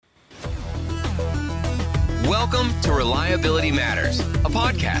Welcome to Reliability Matters, a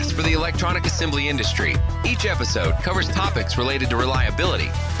podcast for the electronic assembly industry. Each episode covers topics related to reliability,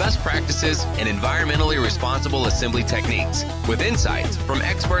 best practices, and environmentally responsible assembly techniques, with insights from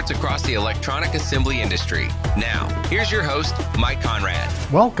experts across the electronic assembly industry. Now, here's your host, Mike Conrad.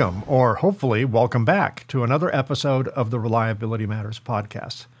 Welcome, or hopefully welcome back, to another episode of the Reliability Matters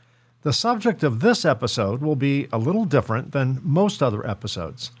podcast. The subject of this episode will be a little different than most other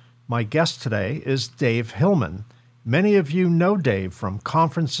episodes. My guest today is Dave Hillman. Many of you know Dave from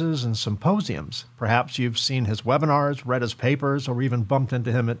conferences and symposiums. Perhaps you've seen his webinars, read his papers, or even bumped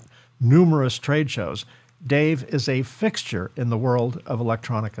into him at numerous trade shows. Dave is a fixture in the world of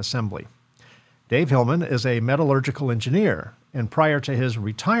electronic assembly. Dave Hillman is a metallurgical engineer, and prior to his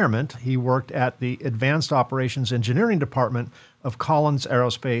retirement, he worked at the Advanced Operations Engineering Department of Collins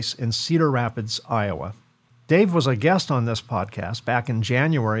Aerospace in Cedar Rapids, Iowa. Dave was a guest on this podcast back in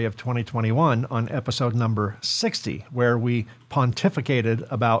January of 2021 on episode number 60, where we pontificated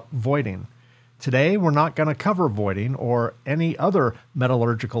about voiding. Today, we're not going to cover voiding or any other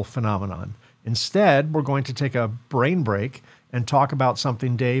metallurgical phenomenon. Instead, we're going to take a brain break and talk about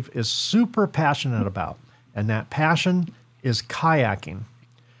something Dave is super passionate about, and that passion is kayaking.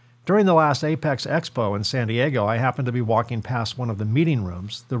 During the last Apex Expo in San Diego, I happened to be walking past one of the meeting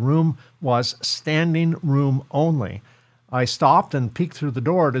rooms. The room was standing room only. I stopped and peeked through the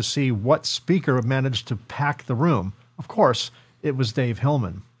door to see what speaker managed to pack the room. Of course, it was Dave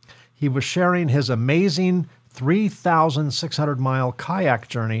Hillman. He was sharing his amazing 3,600-mile kayak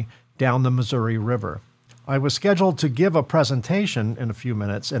journey down the Missouri River. I was scheduled to give a presentation in a few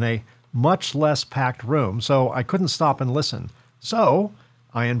minutes in a much less packed room, so I couldn't stop and listen. So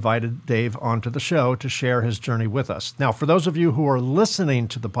I invited Dave onto the show to share his journey with us. Now, for those of you who are listening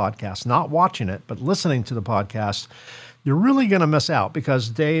to the podcast, not watching it, but listening to the podcast, you're really going to miss out because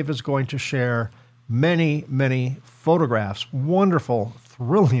Dave is going to share many, many photographs, wonderful,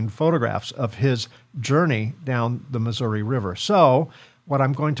 thrilling photographs of his journey down the Missouri River. So what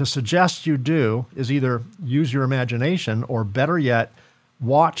I'm going to suggest you do is either use your imagination or, better yet,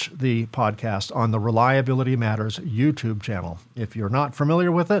 watch the podcast on the Reliability Matters YouTube channel. If you're not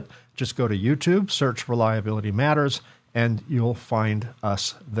familiar with it, just go to YouTube, search Reliability Matters, and you'll find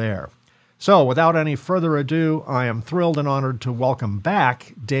us there. So without any further ado, I am thrilled and honored to welcome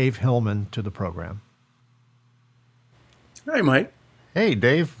back Dave Hillman to the program. Hey, Mike. Hey,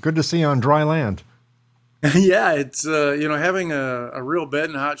 Dave. Good to see you on dry land. Yeah, it's, having a real bed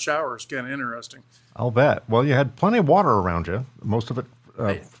and a hot shower is kind of interesting. I'll bet. Well, you had plenty of water around you, most of it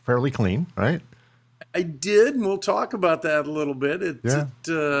fairly clean, right? I did, and we'll talk about that a little bit.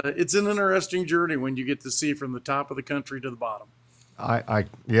 It's an interesting journey when you get to see from the top of the country to the bottom.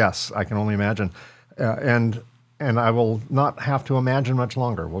 Yes, I can only imagine, and I will not have to imagine much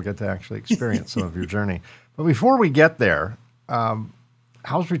longer. We'll get to actually experience some of your journey. But before we get there,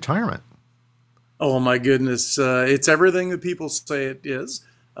 how's retirement? Oh my goodness, it's everything that people say it is.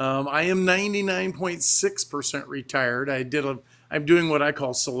 I am 99.6% retired. I'm doing what I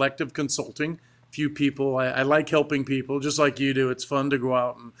call selective consulting. Few people, I like helping people, just like you do. It's fun to go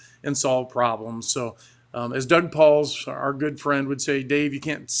out and solve problems. So as Doug Pauls, our good friend, would say, Dave, you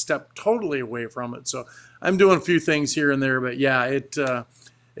can't step totally away from it. So I'm doing a few things here and there. But yeah,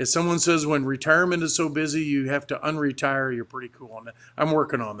 as someone says, when retirement is so busy, you have to unretire. You're pretty cool on that. I'm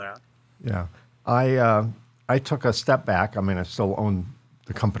working on that. Yeah. I took a step back. I mean, I still own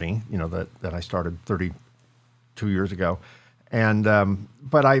the company, that I started 32 years ago. And,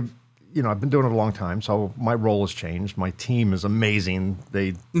 but I've been doing it a long time, so my role has changed. My team is amazing.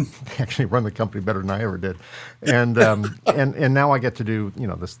 They actually run the company better than I ever did. And, and now I get to do,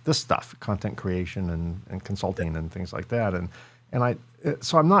 this stuff, content creation and consulting and things like that.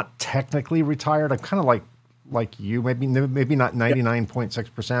 So I'm not technically retired. I'm kind of like you, maybe not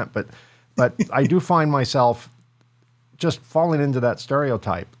 99.6%, but I do find myself just falling into that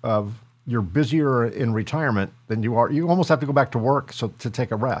stereotype of you're busier in retirement than you are. You almost have to go back to work to take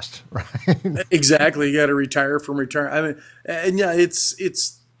a rest, right? Exactly. You got to retire from retirement. I mean, and yeah,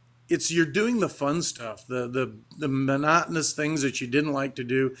 it's you're doing the fun stuff, the monotonous things that you didn't like to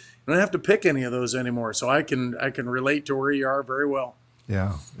do. You don't have to pick any of those anymore. So I can relate to where you are very well.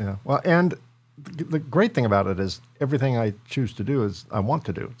 Yeah. Well, and the great thing about it is everything I choose to do is I want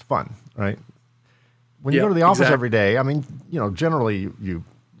to do. It's fun, right? When you go to the office every day, I mean, generally you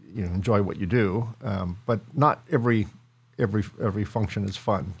enjoy what you do, but not every function is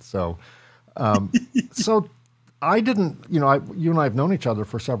fun. So, so I didn't, you and I have known each other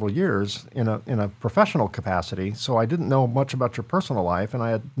for several years in a professional capacity. So I didn't know much about your personal life, and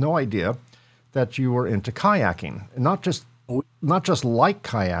I had no idea that you were into kayaking, and not just not just like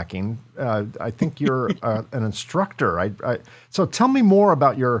kayaking. I think you're an instructor. So tell me more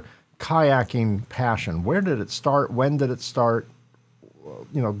about your kayaking passion. Where did it start? When did it start?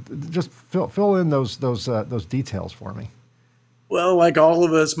 Just fill in those details for me. Well, like all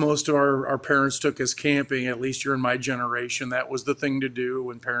of us, most of our parents took us camping. At least you're in my generation. That was the thing to do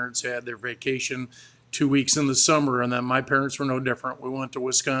when parents had their vacation 2 weeks in the summer. And then my parents were no different. We went to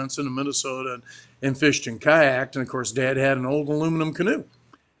Wisconsin and Minnesota and fished and kayaked. And of course, Dad had an old aluminum canoe.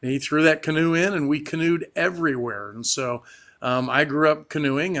 And he threw that canoe in, and we canoed everywhere. And so I grew up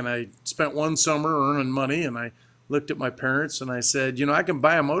canoeing, and I spent one summer earning money. And I looked at my parents and I said, I can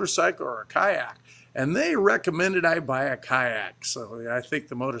buy a motorcycle or a kayak. And they recommended I buy a kayak. So I think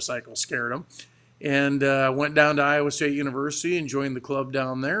the motorcycle scared them. And went down to Iowa State University and joined the club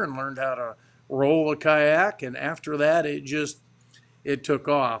down there and learned how to roll a kayak. And after that, it took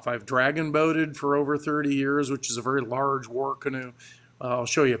off. I've dragon boated for over 30 years, which is a very large war canoe. I'll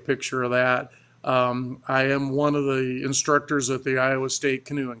show you a picture of that. I am one of the instructors at the Iowa State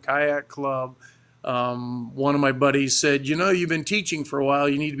Canoe and Kayak Club. One of my buddies said, you've been teaching for a while,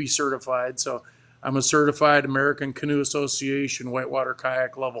 you need to be certified. So I'm a certified American Canoe Association whitewater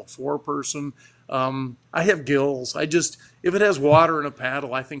kayak level 4 person. I have gills. If it has water and a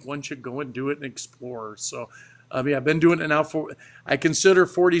paddle, I think one should go and do it and explore. So, I've been doing it now I consider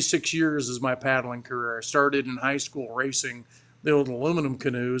 46 years as my paddling career. I started in high school racing the old aluminum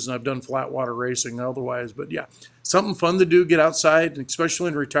canoes, and I've done flat water racing otherwise. But yeah, something fun to do, get outside, and especially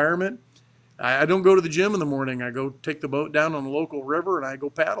in retirement. I don't go to the gym in the morning. I go take the boat down on the local river, and I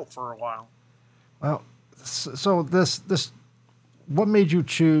go paddle for a while. Well, so this, what made you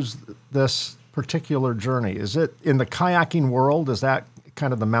choose this particular journey? Is it in the kayaking world? Is that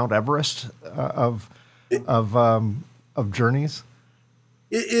kind of the Mount Everest of journeys?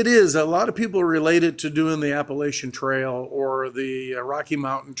 It is. A lot of people relate it to doing the Appalachian Trail or the Rocky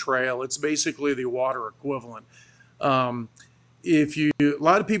Mountain Trail. It's basically the water equivalent. A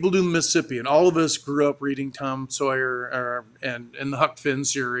lot of people do the Mississippi, and all of us grew up reading Tom Sawyer and the Huck Finn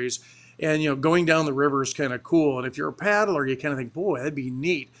series. And, going down the river is kind of cool. And if you're a paddler, you kind of think, boy, that'd be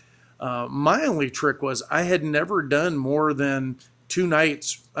neat. My only trick was I had never done more than 2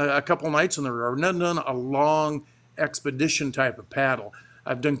 nights, a couple nights on the river. I've never done a long expedition type of paddle.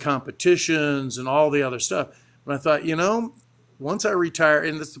 I've done competitions and all the other stuff. And I thought, once I retire,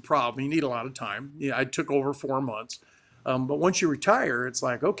 and that's the problem, you need a lot of time. I took over 4 months. But once you retire, it's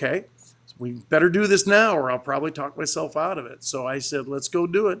like, okay, we better do this now or I'll probably talk myself out of it. So I said, let's go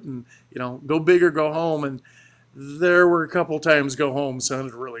do it and, go big or go home. And there were a couple times go home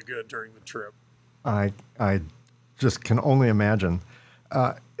sounded really good during the trip. I just can only imagine.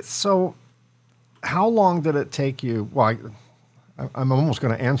 So how long did it take you? Well, I'm almost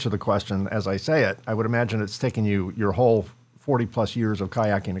going to answer the question as I say it. I would imagine it's taken you your whole 40 plus years of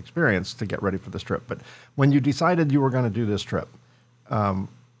kayaking experience to get ready for this trip. But when you decided you were going to do this trip,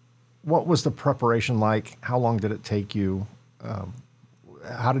 what was the preparation like? How long did it take you?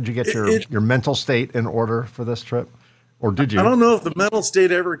 How did you get your mental state in order for this trip? Or did you? I don't know if the mental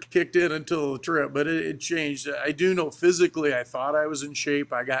state ever kicked in until the trip, but it changed. I do know physically I thought I was in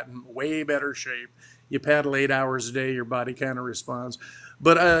shape. I got in way better shape. You paddle 8 hours a day, your body kind of responds.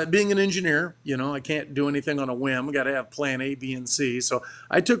 But being an engineer, I can't do anything on a whim. I got to have plan A, B, and C. So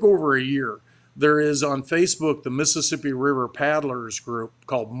I took over a year. There is on Facebook the Mississippi River Paddlers group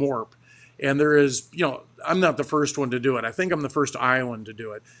called MORP. And there is, I'm not the first one to do it. I think I'm the first Iowan to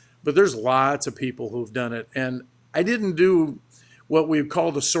do it. But there's lots of people who've done it. And I didn't do what we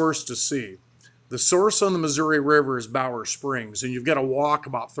call the source to sea. The source on the Missouri River is Bower Springs, and you've got to walk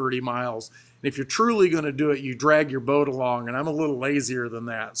about 30 miles. And if you're truly going to do it, you drag your boat along, and I'm a little lazier than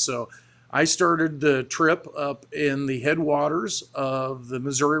that. So I started the trip up in the headwaters of the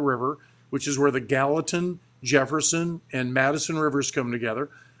Missouri River, which is where the Gallatin, Jefferson, and Madison rivers come together.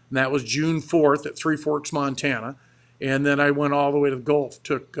 And that was June 4th at Three Forks, Montana. And then I went all the way to the Gulf.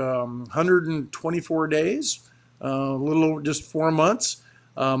 Took 124 days, a little over just 4 months.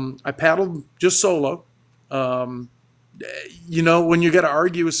 I paddled just solo. When you got to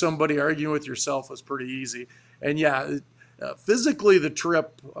argue with somebody, arguing with yourself is pretty easy. And physically the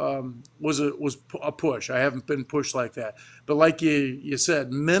trip was a push. I haven't been pushed like that. But like you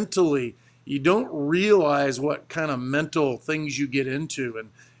said, mentally, you don't realize what kind of mental things you get into.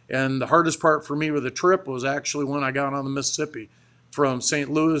 And the hardest part for me with the trip was actually when I got on the Mississippi from St.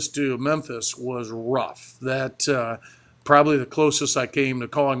 Louis to Memphis was rough. That probably the closest I came to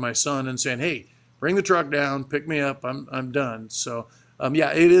calling my son and saying, hey, bring the truck down, pick me up, I'm done. So,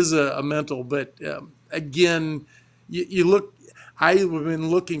 it is a mental, but again, you look, I've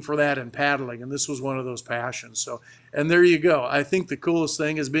been looking for that in paddling, and this was one of those passions. So, and there you go. I think the coolest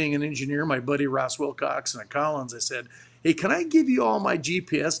thing is being an engineer. My buddy Ross Wilcoxon at Collins, I said, hey, can I give you all my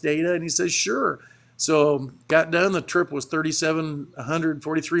GPS data? And he says, sure. So got done. The trip was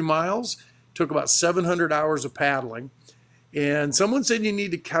 3,743 miles. Took about 700 hours of paddling. And someone said you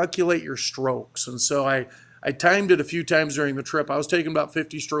need to calculate your strokes. And so I timed it a few times during the trip. I was taking about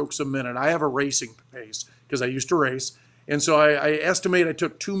 50 strokes a minute. I have a racing pace because I used to race. And so I estimate I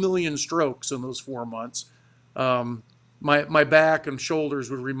took 2 million strokes in those 4 months. My back and shoulders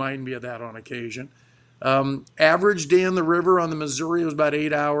would remind me of that on occasion. Average day in the river on the Missouri was about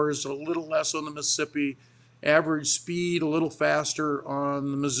 8 hours, a little less on the Mississippi. Average speed a little faster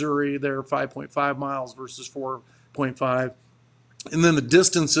on the Missouri, there 5.5 miles versus 4.5. And then the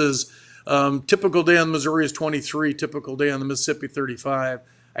distances, typical day on the Missouri is 23, typical day on the Mississippi 35.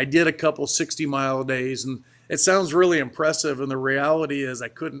 I did a couple 60-mile days, and it sounds really impressive, and the reality is I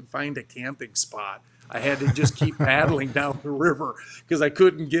couldn't find a camping spot. I had to just keep paddling down the river because I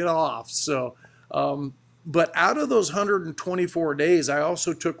couldn't get off. So, but out of those 124 days, I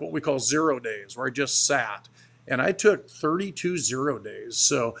also took what we call 0 days, where I just sat, and I took 32 0 days.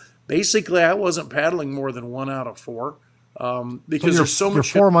 So basically, I wasn't paddling more than 1 out of 4 because there's so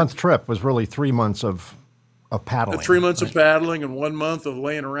much. Your 4-month trip was really 3 months of paddling. 3 months of paddling and 1 month of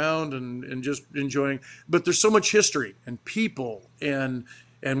laying around and just enjoying. But there's so much history and people and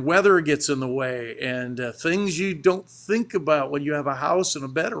weather gets in the way and things you don't think about when you have a house and a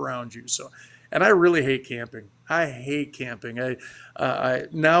bed around you. So, and I really hate camping. I hate camping. I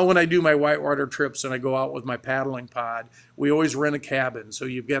now when I do my whitewater trips and I go out with my paddling pod, we always rent a cabin. So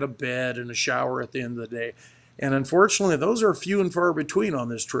you've got a bed and a shower at the end of the day. And unfortunately, those are few and far between on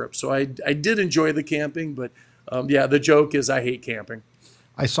this trip. So I did enjoy the camping, but yeah, the joke is I hate camping.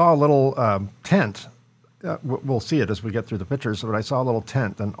 I saw a little tent. We'll see it as we get through the pictures, but I saw a little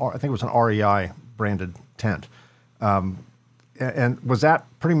tent, and I think it was an REI branded tent. And was that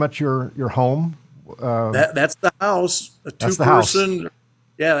pretty much your home? That's the house. A two-person.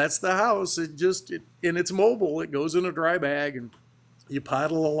 Yeah, that's the house. And it's mobile. It goes in a dry bag, and you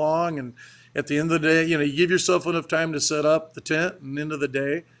paddle along, and at the end of the day, you give yourself enough time to set up the tent and into the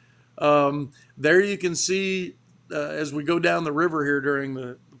day. There you can see, as we go down the river here during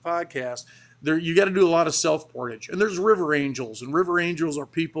the podcast, there you got to do a lot of self-portage. And there's river angels, and river angels are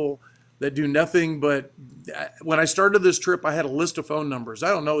people that do nothing but, when I started this trip, I had a list of phone numbers. I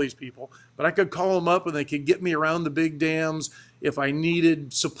don't know these people, but I could call them up and they could get me around the big dams if I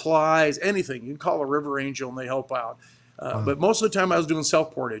needed supplies, anything. You can call a river angel and they help out. But most of the time I was doing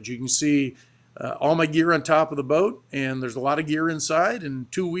self-portage. You can see all my gear on top of the boat, and there's a lot of gear inside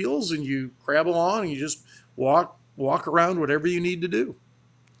and 2 wheels, and you crab along and you just walk around whatever you need to do.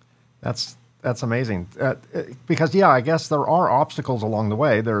 That's amazing. Because, yeah, I guess there are obstacles along the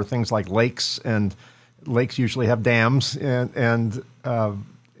way. There are things like lakes, and lakes usually have dams, and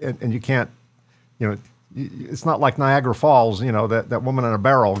you can't, it's not like Niagara Falls, that woman in a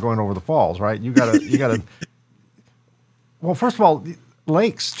barrel going over the falls, right? You gotta. Well, first of all,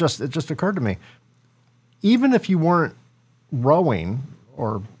 lakes, it just occurred to me, even if you weren't rowing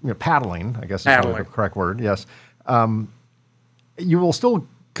or paddling, I guess is the correct word, yes, you will still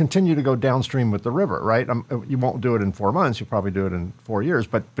continue to go downstream with the river, right? You won't do it in 4 months. You'll probably do it in 4 years,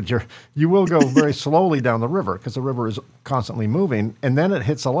 but you will go very slowly down the river because the river is constantly moving, and then it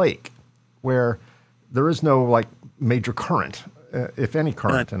hits a lake where there is no major current, if any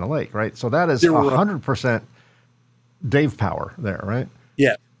current in a lake, right? So that is 100% Dave power there, right?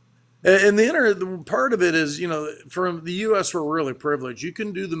 Yeah. And the part of it is, from the U.S., we're really privileged. You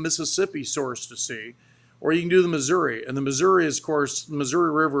can do the Mississippi source to sea, or you can do the Missouri. And the Missouri is, of course, the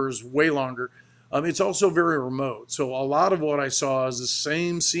Missouri River is way longer. It's also very remote. So a lot of what I saw is the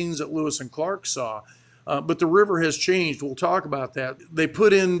same scenes that Lewis and Clark saw. But the river has changed. We'll talk about that. They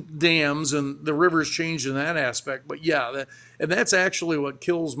put in dams, and the river's changed in that aspect. But yeah, that's actually what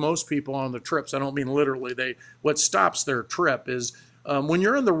kills most people on the trips. I don't mean literally. What stops their trip is when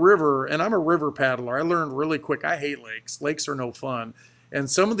you're in the river, and I'm a river paddler, I learned really quick, I hate lakes. Lakes are no fun. And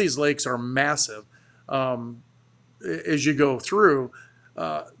some of these lakes are massive as you go through.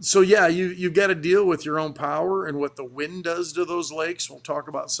 So yeah, you've got to deal with your own power and what the wind does to those lakes. We'll talk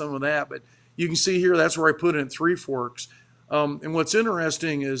about some of that, but you can see here, that's where I put in Three Forks. And what's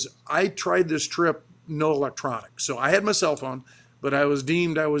interesting is I tried this trip, no electronics. So I had my cell phone, but I was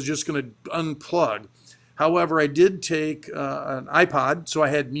just going to unplug. However, I did take an iPod, so I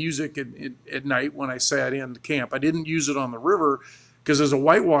had music at night when I sat in the camp. I didn't use it on the river because as a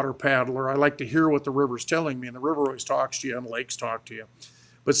whitewater paddler, I like to hear what the river's telling me, and the river always talks to you and lakes talk to you.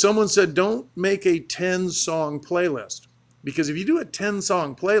 But someone said, don't make a 10-song playlist. because if you do a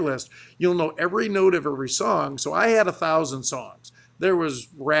 10-song playlist, you'll know every note of every song. So I had 1,000 songs. There was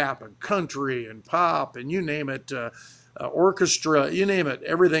rap and country and pop and you name it, orchestra, you name it,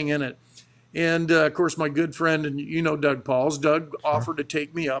 everything in it. And of course, my good friend, and you know Doug Pauls, Doug offered to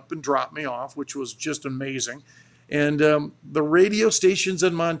take me up and drop me off, which was just amazing. And the radio stations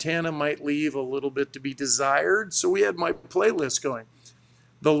in Montana might leave a little bit to be desired. So we had my playlist going.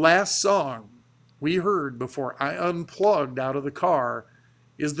 The last song we heard before I unplugged out of the car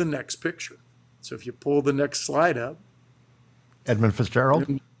is the next picture. So if you pull the next slide up. Edmund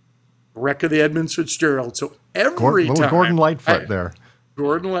Fitzgerald? Wreck of the Edmund Fitzgerald. So every time. Gordon Lightfoot there.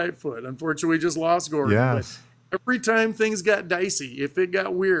 Gordon Lightfoot. Unfortunately, we just lost Gordon. Yes. But every time things got dicey, if it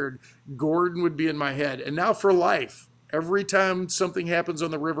got weird, Gordon would be in my head. And now for life, every time something happens on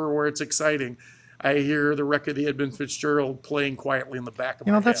the river where it's exciting, I hear the Wreck of the Edmund Fitzgerald playing quietly in the back of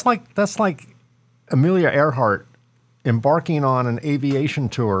my head. That's like Amelia Earhart embarking on an aviation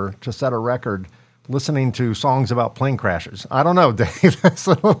tour to set a record, listening to songs about plane crashes. I don't know, Dave. It's a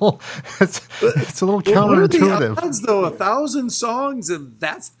little counterintuitive. What are the odds, though? 1,000 songs, and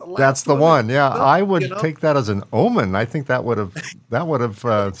that's the last. That's the one. Yeah, I would take that as an omen. I think that would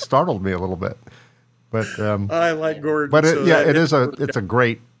have startled me a little bit. But I like Gordon. But it's a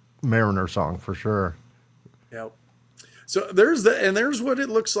great Mariner song for sure. Yep. So there's what it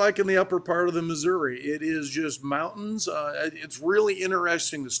looks like in the upper part of the Missouri. It is just mountains. It's really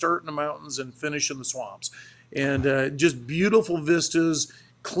interesting to start in the mountains and finish in the swamps, and just beautiful vistas,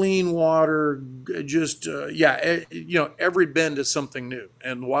 clean water. Just every bend is something new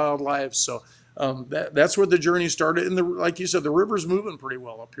and wildlife. So that's where the journey started. And like you said, the river's moving pretty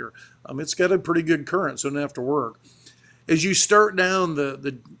well up here. It's got a pretty good current, so it doesn't have to work. As you start down,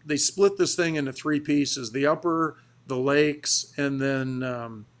 they split this thing into three pieces: the upper, the lakes, and then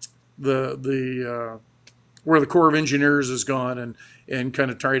the where the Corps of Engineers has gone and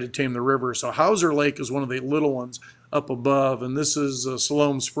kind of tried to tame the river. So Hauser Lake is one of the little ones up above, and this is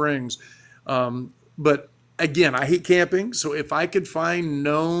Siloam Springs. But again, I hate camping, so if I could find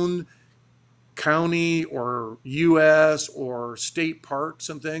known county or U.S. or state parks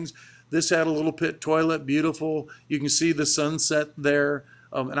and things. This had a little pit toilet, beautiful. You can see the sunset there.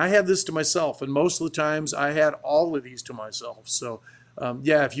 And I had this to myself. And most of the times I had all of these to myself. So,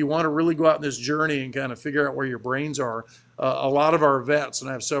 if you want to really go out on this journey and kind of figure out where your brains are, a lot of our vets, and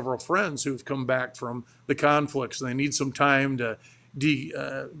I have several friends who've come back from the conflicts, and they need some time to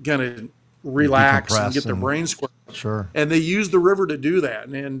kind of relax and get their brains squared. Sure. And they use the river to do that.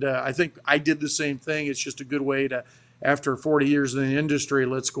 And I think I did the same thing. It's just a good way to, after 40 years in the industry,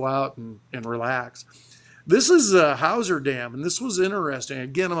 let's go out and relax. This is Hauser Dam, and this was interesting.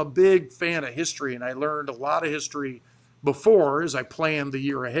 Again, I'm a big fan of history, and I learned a lot of history before as I planned the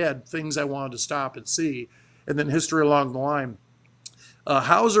year ahead, things I wanted to stop and see, and then history along the line.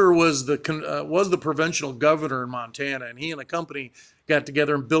 Hauser was the provincial governor in Montana, and he and a company got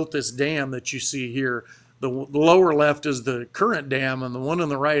together and built this dam that you see here. The lower left is the current dam, and the one on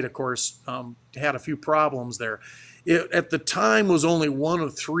the right, of course, had a few problems there. It, at the time, was only one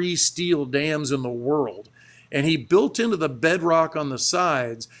of 3 steel dams in the world. And he built into the bedrock on the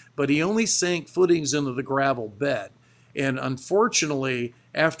sides, but he only sank footings into the gravel bed. And unfortunately,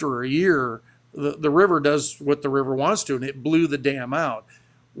 after a year, the river does what the river wants to, and it blew the dam out.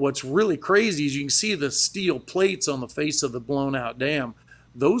 What's really crazy is you can see the steel plates on the face of the blown out dam.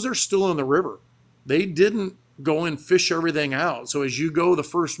 Those are still in the river. They didn't go and fish everything out. So as you go the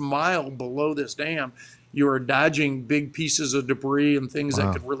first mile below this dam, you are dodging big pieces of debris and things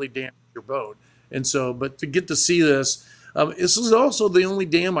that could really damage your boat. And so, but to get to see this is also the only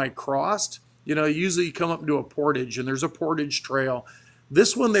dam I crossed. You know, usually you come up into a portage and there's a portage trail.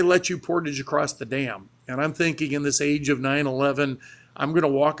 This one, they let you portage across the dam. And I'm thinking in this age of 9/11, I'm going to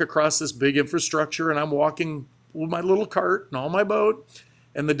walk across this big infrastructure, and I'm walking with my little cart and all my boat.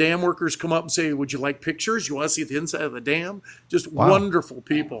 And the dam workers come up and say, "Would you like pictures? You want to see the inside of the dam?" Just wonderful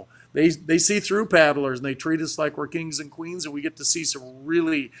people. They see through paddlers, and they treat us like we're kings and queens, and we get to see some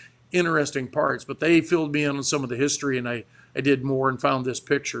really interesting parts. But they filled me in on some of the history, and I did more and found this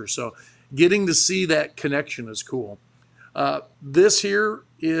picture. So getting to see that connection is cool. This here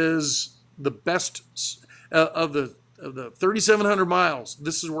is the best of the 3,700 miles.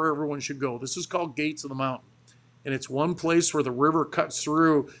 This is where everyone should go. This is called Gates of the Mountain. And it's one place where the river cuts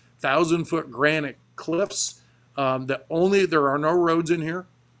through 1,000-foot granite cliffs. There are no roads in here.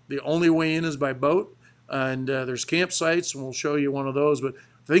 The only way in is by boat. And there's campsites, and we'll show you one of those. But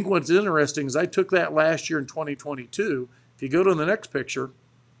I think what's interesting is I took that last year in 2022. If you go to the next picture,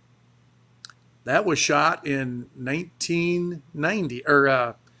 that was shot in 1990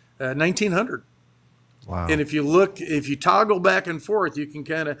 or 1900. Wow. And if you toggle back and forth, you can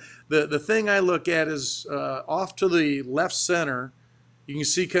kind of, the thing I look at is off to the left center, you can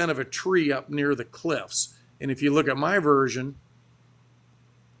see kind of a tree up near the cliffs. And if you look at my version,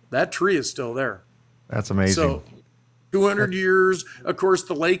 that tree is still there. That's amazing. So 200 years, of course,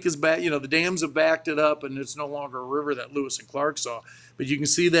 the lake is back, the dams have backed it up and it's no longer a river that Lewis and Clark saw. But you can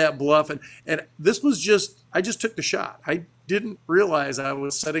see that bluff. And this was I just took the shot. I didn't realize I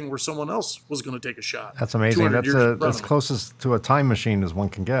was setting where someone else was going to take a shot. That's amazing. That's as closest to a time machine as one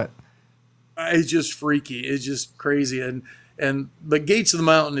can get. It's just freaky. It's just crazy. And the Gates of the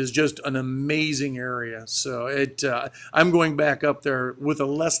Mountain is just an amazing area. So I'm going back up there with a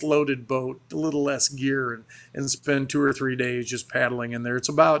less loaded boat, a little less gear, and spend 2 or 3 days just paddling in there. It's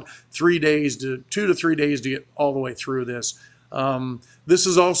about 2 to 3 days to get all the way through this. This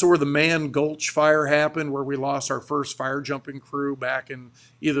is also where the Man Gulch fire happened, where we lost our first fire jumping crew back in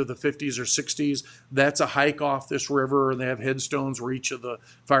either the 50s or 60s. That's a hike off this river, and they have headstones where each of the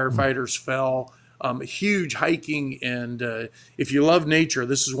firefighters fell. Huge hiking, and if you love nature,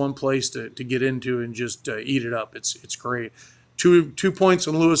 this is one place to get into and just eat it up. It's great. Two points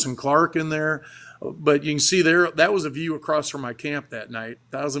on Lewis and Clark in there, but you can see there, that was a view across from my camp that night,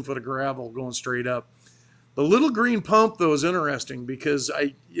 1,000 foot of gravel going straight up. The Little Green Pump, though, is interesting because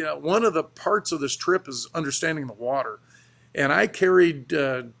one of the parts of this trip is understanding the water. And I carried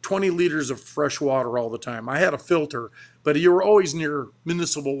 20 liters of fresh water all the time. I had a filter, but you were always near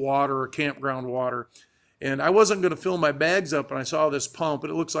municipal water or campground water. And I wasn't going to fill my bags up, and I saw this pump,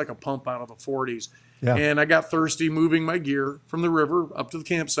 and it looks like a pump out of the 40s. Yeah. And I got thirsty moving my gear from the river up to the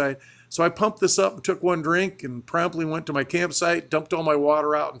campsite. So I pumped this up and took one drink and promptly went to my campsite, dumped all my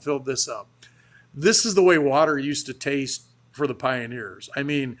water out, and filled this up. This is the way water used to taste for the pioneers. I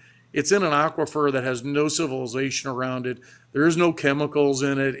mean, it's in an aquifer that has no civilization around it. There is no chemicals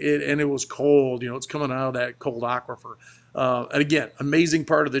in it, and it was cold. It's coming out of that cold aquifer. And again, amazing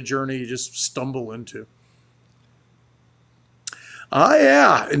part of the journey you just stumble into.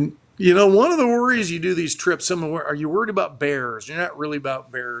 Yeah. And, one of the worries you do these trips, are you worried about bears? You're not really about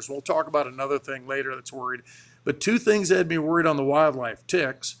bears. We'll talk about another thing later that's worried. But 2 things had me worried on the wildlife: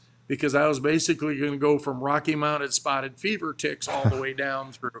 ticks, because I was basically going to go from Rocky Mountain spotted fever ticks all the way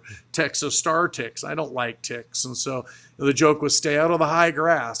down through Texas star ticks. I don't like ticks. And so the joke was stay out of the high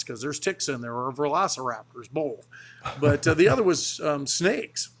grass because there's ticks in there, or velociraptors, both. But the other was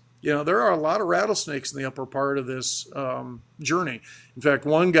snakes. There are a lot of rattlesnakes in the upper part of this journey. In fact,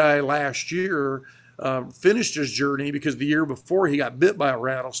 one guy last year finished his journey because the year before he got bit by a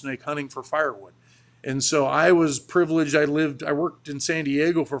rattlesnake hunting for firewood. And so I was privileged. I worked in San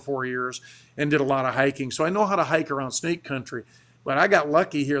Diego for 4 years and did a lot of hiking. So I know how to hike around snake country. But I got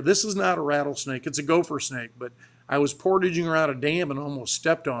lucky here. This is not a rattlesnake. It's a gopher snake. But I was portaging around a dam and almost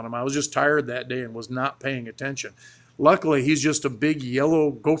stepped on him. I was just tired that day and was not paying attention. Luckily, he's just a big yellow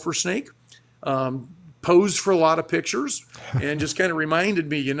gopher snake. Posed for a lot of pictures and just kind of reminded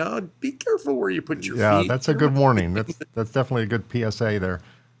me, be careful where you put your feet. Yeah, that's a good warning. That's definitely a good PSA there.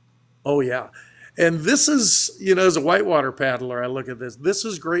 Oh, yeah. And this is, as a whitewater paddler, I look at this. This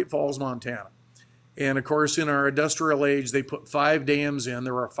is Great Falls, Montana. And, of course, in our industrial age, they put 5 dams in.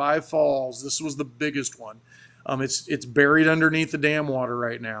 There are 5 falls. This was the biggest one. It's buried underneath the dam water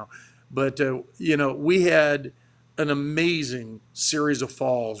right now. But, we had an amazing series of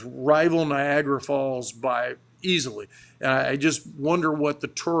falls, rival Niagara Falls by easily. And I just wonder what the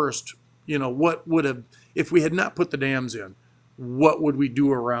tourist, what would have, if we had not put the dams in, what would we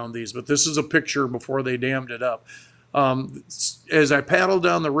do around these? But this is a picture before they dammed it up. As I paddled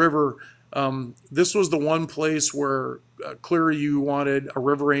down the river, this was the one place where clearly you wanted a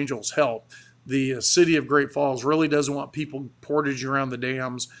river angel's help. The city of Great Falls really doesn't want people portaging around the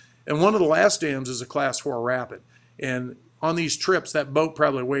dams. And one of the last dams is a class 4 rapid. And on these trips, that boat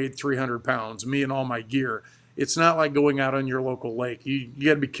probably weighed 300 pounds, me and all my gear. It's not like going out on your local lake. You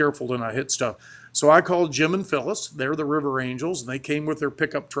got to be careful to not hit stuff. So I called Jim and Phyllis. They're the River Angels, and they came with their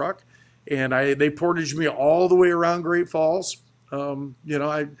pickup truck, and they portaged me all the way around Great Falls. I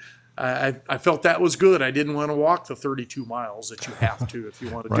felt that was good. I didn't want to walk the 32 miles that you have to if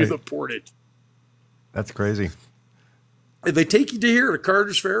you want to do the portage. That's crazy. They take you to here, to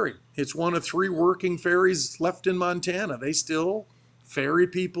Carter's Ferry. It's one of 3 working ferries left in Montana. They still ferry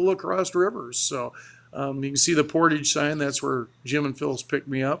people across rivers. So you can see the portage sign. That's where Jim and Phyllis picked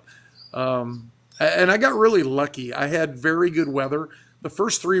me up. And I got really lucky. I had very good weather. The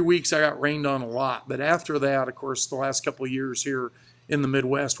first 3 weeks I got rained on a lot. But after that, of course, the last couple of years here in the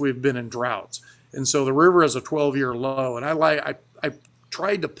Midwest, we've been in droughts. And so the river has a 12-year low. And I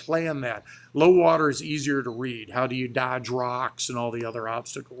tried to plan that. Low water is easier to read. How do you dodge rocks and all the other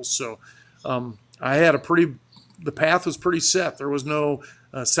obstacles? So I had the path was pretty set. There was no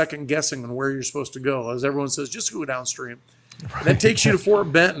second guessing on where you're supposed to go. As everyone says, just go downstream. Right. And that takes you to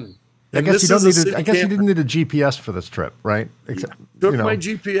Fort Benton. I guess you didn't need a GPS for this trip, right? Took my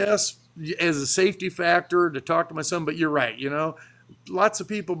GPS as a safety factor to talk to my son, but you're right. Lots of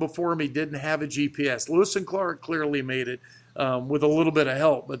people before me didn't have a GPS. Lewis and Clark clearly made it with a little bit of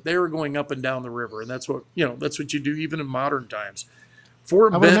help, but they were going up and down the river, and that's what you do even in modern times. I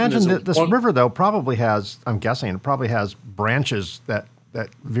would imagine that this river, though, probably has, I'm guessing, it probably has branches that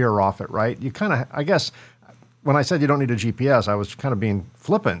veer off it, right? You kind of, I guess, when I said you don't need a GPS, I was kind of being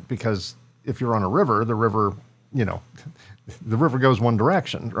flippant, because if you're on a river, the river goes one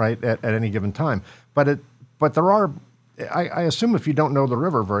direction, right, at any given time. But there are, I assume if you don't know the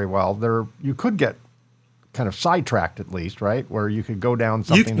river very well, you could get kind of sidetracked at least, right, where you could go down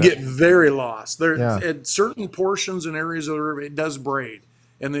something. You can get very lost. At certain portions and areas of the river, it does braid.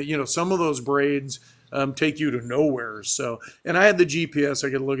 And some of those braids take you to nowhere. So, and I had the GPS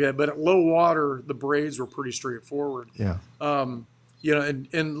I could look at, but at low water, the braids were pretty straightforward. Yeah. And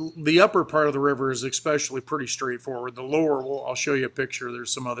the upper part of the river is especially pretty straightforward. The lower, I'll show you a picture.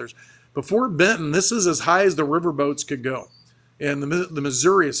 There's some others. But Fort Benton, this is as high as the river boats could go. And the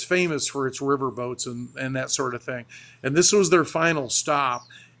Missouri is famous for its river boats and that sort of thing. And this was their final stop.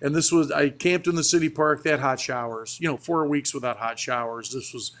 And I camped in the city park. They had hot showers. 4 weeks without hot showers.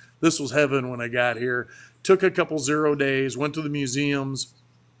 This was heaven when I got here. Took a couple 0 days. Went to the museums.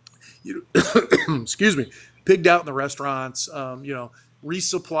 Excuse me. Pigged out in the restaurants.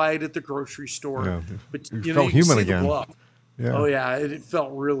 Resupplied at the grocery store. Yeah, but you felt human again. Yeah. Oh yeah, it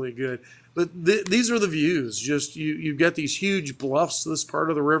felt really good. But these are the views. Just you get these huge bluffs. This part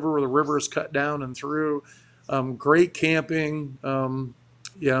of the river where the river is cut down and through. Great camping.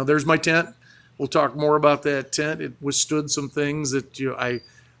 There's my tent. We'll talk more about that tent. It withstood some things that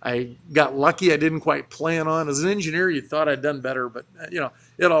I got lucky. I didn't quite plan on. As an engineer, you thought I'd done better, but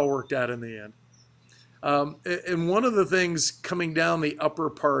it all worked out in the end. And one of the things coming down the upper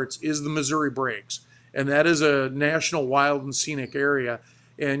parts is the Missouri Breaks, and that is a national wild and scenic area.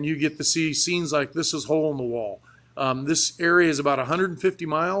 And you get to see scenes like this is Hole in the Wall. This area is about 150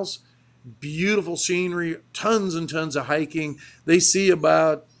 miles. Beautiful scenery, tons and tons of hiking. They see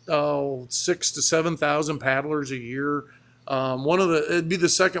about 6,000 to 7,000 paddlers a year. It'd be the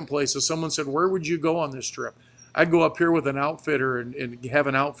second place. If someone said, "Where would you go on this trip?" I'd go up here with an outfitter and have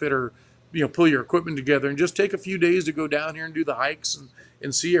an outfitter, pull your equipment together and just take a few days to go down here and do the hikes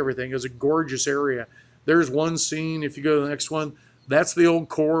and see everything. It's a gorgeous area. There's one scene. If you go to the next one, that's the old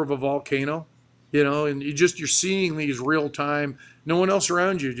core of a volcano. And you're seeing these real time. No one else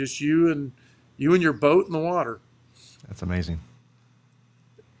around you, just you and your boat in the water. That's amazing.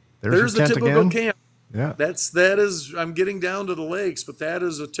 There's the typical camp. Yeah. That is, I'm getting down to the lakes, but that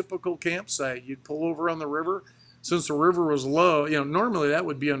is a typical campsite. You'd pull over on the river. Since the river was low, normally that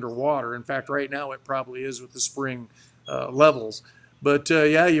would be underwater. In fact, right now it probably is with the spring levels. But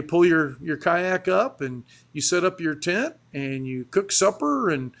you pull your kayak up and you set up your tent and you cook supper.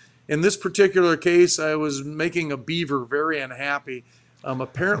 And in this particular case, I was making a beaver very unhappy.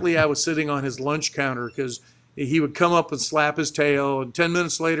 Apparently, I was sitting on his lunch counter because he would come up and slap his tail, and 10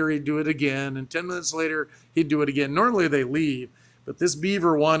 minutes later he'd do it again, and 10 minutes later he'd do it again. Normally they leave, but this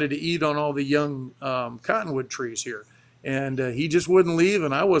beaver wanted to eat on all the young cottonwood trees here, and he just wouldn't leave,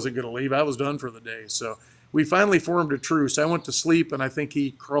 and I wasn't going to leave. I was done for the day, so we finally formed a truce. I went to sleep, and I think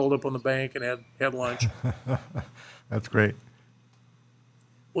he crawled up on the bank and had lunch. That's great.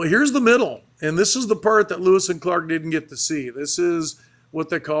 Well, here's the middle, and this is the part that Lewis and Clark didn't get to see. This is what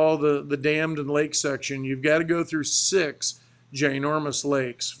they call the dammed and lake section. You've got to go through 6 ginormous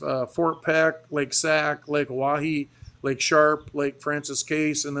lakes: Fort Peck, Lake Sac, Lake Oahe, Lake Sharp, Lake Francis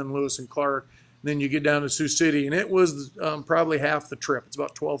Case, and then Lewis and Clark. And then you get down to Sioux City, and it was probably half the trip. It's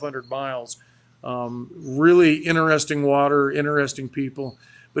about 1,200 miles. Really interesting water, interesting people.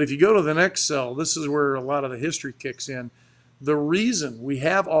 But if you go to the next cell, this is where a lot of the history kicks in. The reason we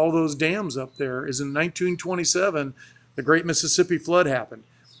have all those dams up there is in 1927, the Great Mississippi Flood happened.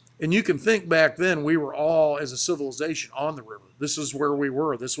 And you can think back then, we were all, as a civilization, on the river. This is where we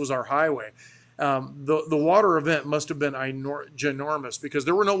were. This was our highway. The water event must have been ginormous because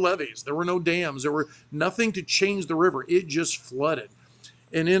there were no levees. There were no dams. There were nothing to change the river. It just flooded.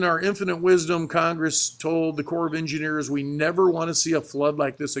 And in our infinite wisdom, Congress told the Corps of Engineers, we never want to see a flood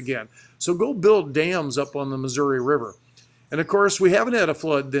like this again. So go build dams up on the Missouri River. And of course, we haven't had a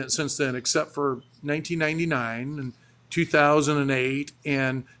flood since then, except for 1999 and 2008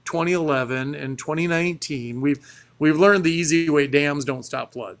 and 2011 and 2019. We've learned the easy way: dams don't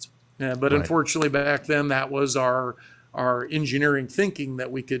stop floods. But right. Unfortunately, back then that was our our engineering thinking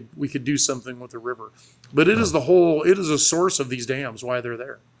that we could do something with the river. But it is a source of these dams, why they're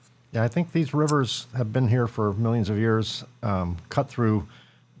there. Yeah, I think these rivers have been here for millions of years, cut through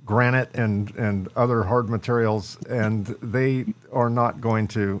granite and other hard materials, and they are not going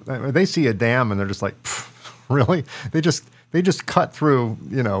to. They see a dam and they're just like, really? They just cut through,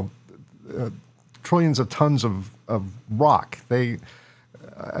 trillions of tons of rock.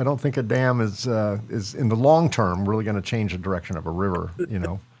 I don't think a dam is in the long term really going to change the direction of a river.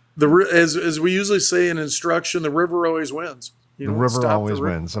 As we usually say in instruction, the river always wins. The river always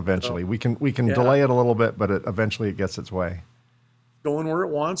wins eventually. We can delay it a little bit, but eventually it gets its way. Going where it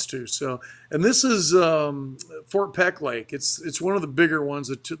wants to. So, and this is Fort Peck Lake. It's one of the bigger ones.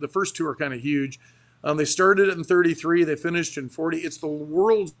 The first two are kind of huge. They started it in 33. They finished in 40. It's the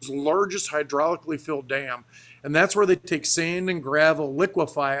world's largest hydraulically filled dam. And that's where they take sand and gravel,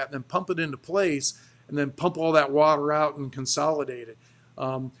 liquefy it, and then pump it into place, and then pump all that water out and consolidate it.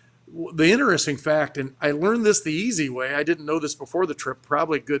 The interesting fact, and I learned this the easy way, I didn't know this before the trip,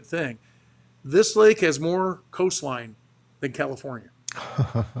 probably a good thing. This lake has more coastline than California.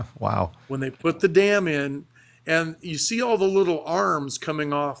 Wow. When they put the dam in, and you see all the little arms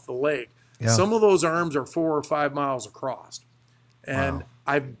coming off the lake. Yeah. Some of those arms are 4 or 5 miles across. And wow.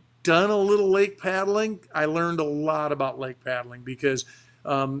 I've done a little lake paddling. I learned a lot about lake paddling because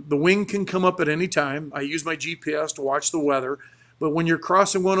the wind can come up at any time. I use my GPS to watch the weather. But when you're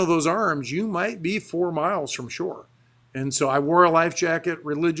crossing one of those arms, you might be 4 miles from shore. And so I wore a life jacket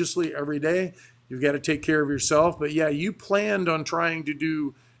religiously every day. You've got to take care of yourself. But yeah, you planned on trying to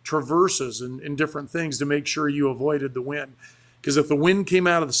do traverses and different things to make sure you avoided the wind. Because if the wind came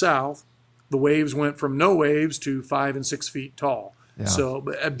out of the south, the waves went from no waves to 5 and 6 feet tall. Yeah. So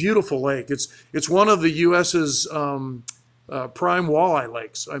a beautiful lake. It's one of the U.S.'s prime walleye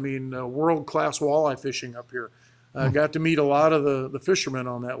lakes. I mean, world-class walleye fishing up here. Got to meet a lot of the fishermen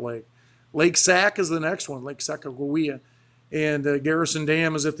on that lake. Lake Sac is the next one, Lake Sacagawea. And Garrison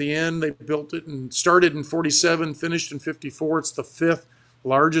Dam is at the end. They built it and started in 47, finished in 54. It's the 5th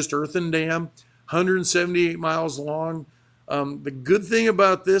largest earthen dam, 178 miles long. The good thing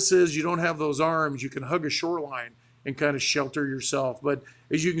about this is you don't have those arms. You can hug a shoreline and kind of shelter yourself. But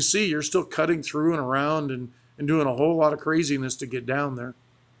as you can see, you're still cutting through and around and doing a whole lot of craziness to get down there.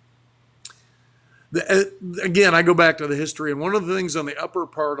 Again, I go back to the history, and one of the things on the upper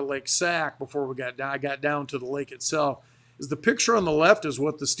part of Lake Sac before I got down to the lake itself is the picture on the left is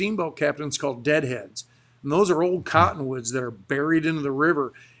what the steamboat captains called deadheads. And those are old cottonwoods that are buried into the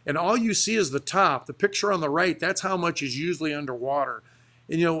river. And all you see is the top. The picture on the right, that's how much is usually underwater.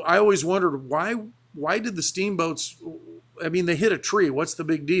 And, I always wondered, why did the steamboats, they hit a tree. What's the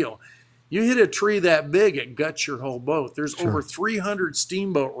big deal? You hit a tree that big, it guts your whole boat. There's over 300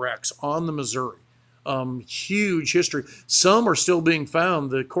 steamboat wrecks on the Missouri. Huge history. Some are still being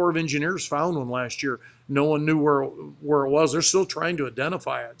found. The Corps of Engineers found one last year. No one knew where it was. They're still trying to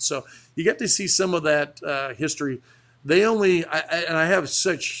identify it. So you get to see some of that history. I have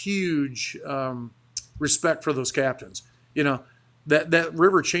such huge respect for those captains. That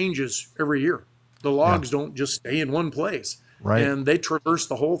river changes every year. The logs don't just stay in one place. Right. And they traverse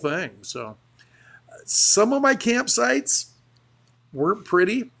the whole thing. So some of my campsites weren't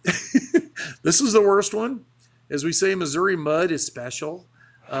pretty. This is the worst one. As we say, Missouri mud is special.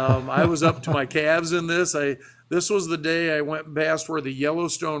 I was up to my calves in this. This was the day I went past where the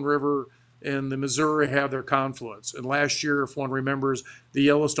Yellowstone River and the Missouri have their confluence. And last year, if one remembers, the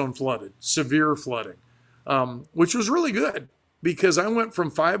Yellowstone flooded, severe flooding, which was really good because I went from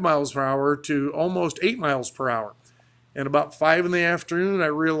 5 miles per hour to almost 8 miles per hour. And about 5 in the afternoon, I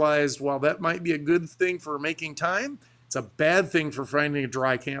realized, while that might be a good thing for making time, it's a bad thing for finding a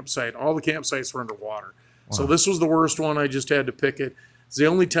dry campsite. All the campsites were underwater. Wow. So this was the worst one. I just had to pick it. It's the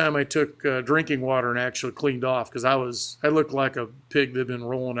only time I took drinking water and actually cleaned off because I looked like a pig that had been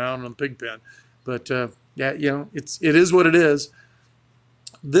rolling out in a pig pen. But it is what it is.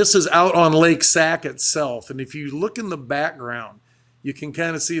 This is out on Lake Sac itself, and if you look in the background, you can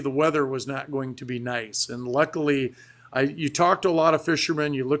kind of see the weather was not going to be nice. And luckily, you talk to a lot of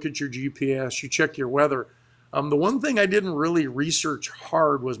fishermen, you look at your GPS, you check your weather. The one thing I didn't really research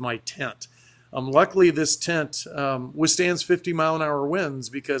hard was my tent. Luckily, this tent withstands 50-mile-an-hour winds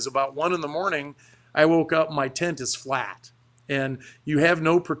because about 1 in the morning, I woke up and my tent is flat. And you have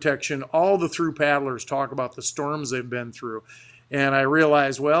no protection. All the through paddlers talk about the storms they've been through. And I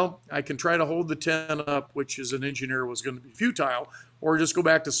realized, well, I can try to hold the tent up, which as an engineer was going to be futile, or just go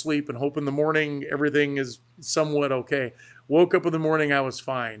back to sleep and hope in the morning everything is somewhat okay. Woke up in the morning, I was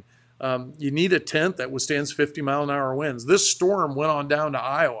fine. You need a tent that withstands 50-mile-an-hour winds. This storm went on down to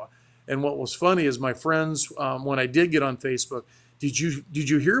Iowa. And what was funny is my friends, when I did get on Facebook, did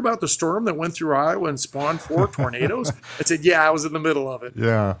you hear about the storm that went through Iowa and spawned 4 tornadoes? I said, yeah, I was in the middle of it.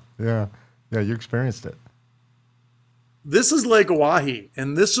 Yeah. You experienced it. This is Lake Oahe,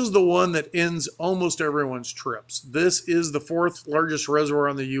 and this is the one that ends almost everyone's trips. This is the 4th largest reservoir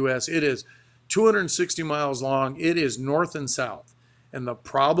in the U.S. It is 260 miles long. It is north and south. And the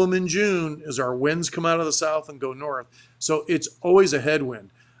problem in June is our winds come out of the south and go north. So it's always a headwind.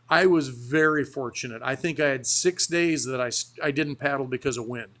 I was very fortunate. I think I had 6 days that I didn't paddle because of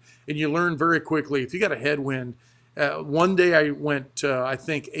wind. And you learn very quickly, if you got a headwind, one day I went, I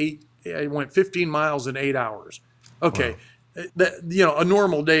went 15 miles in 8 hours. Okay. Wow. A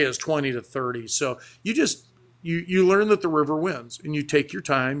normal day is 20 to 30. So you learn that the river wins, and you take your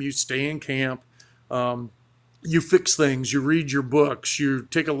time, you stay in camp, you fix things, you read your books, you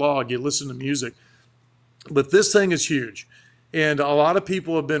take a log, you listen to music. But this thing is huge. And a lot of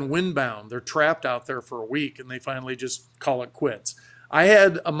people have been windbound. They're trapped out there for a week, and they finally just call it quits. I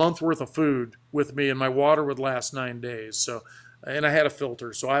had a month worth of food with me, and my water would last 9 dais. So, and I had a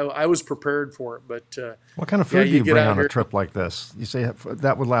filter, so I was prepared for it. But what kind of food do you bring on a trip like this? You say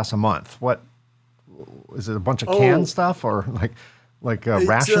that would last a month. What is it? A bunch of canned stuff, or like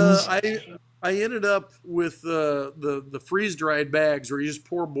rations? I ended up with the freeze-dried bags where you just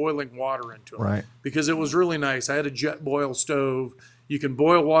pour boiling water into them. Right. Because it was really nice. I had a jet boil stove. You can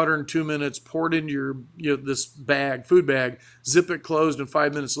boil water in 2 minutes, pour it into your this bag, food bag, zip it closed, and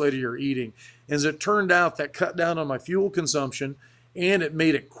 5 minutes later you're eating. As it turned out, that cut down on my fuel consumption, and it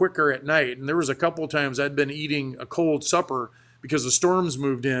made it quicker at night. And there was a couple of times I'd been eating a cold supper because the storms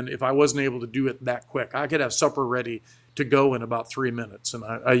moved in if I wasn't able to do it that quick. I could have supper ready to go in about 3 minutes. And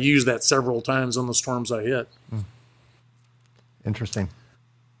I used that several times on the storms I hit. Interesting.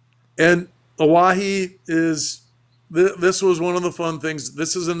 And Oahe is, this was one of the fun things.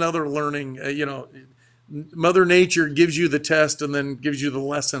 This is another learning, Mother Nature gives you the test and then gives you the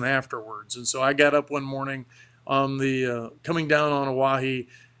lesson afterwards. And so I got up one morning on the, coming down on Oahe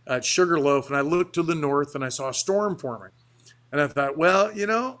at Sugarloaf, and I looked to the north and I saw a storm forming. And I thought, well,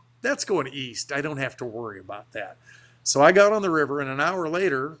 that's going east. I don't have to worry about that. So I got on the river, and an hour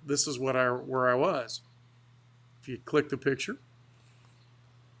later, this is where I was. If you click the picture,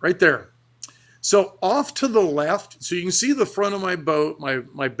 right there. So off to the left, so you can see the front of my boat,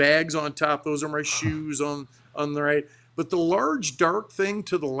 my bags on top. Those are my shoes on the right. But the large dark thing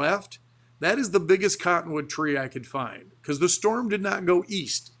to the left, that is the biggest cottonwood tree I could find, because the storm did not go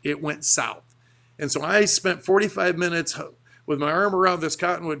east. It went south. And so I spent 45 minutes with my arm around this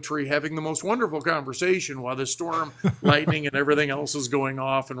cottonwood tree, having the most wonderful conversation while the storm, lightning, and everything else is going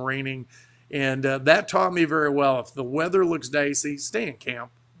off and raining. And that taught me very well. If the weather looks dicey, stay in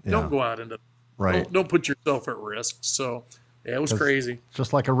camp. Yeah. Don't go out into, don't put yourself at risk. So yeah, it was crazy.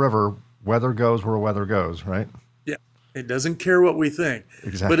 Just like a river, weather goes where weather goes, right? Yeah. It doesn't care what we think.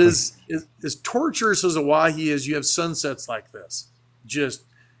 Exactly. But as torturous as Oahe is, you have sunsets like this. Just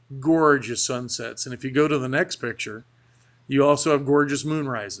gorgeous sunsets. And if you go to the next picture, you also have gorgeous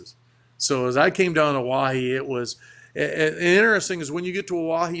moonrises. So as I came down to Oahe, it was interesting is when you get to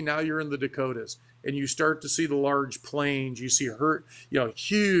Oahe, now you're in the Dakotas, and you start to see the large plains. You see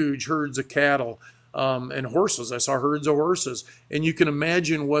huge herds of cattle and horses. I saw herds of horses, and you can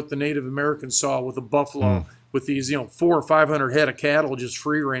imagine what the Native Americans saw with a buffalo, with these 400 or 500 head of cattle just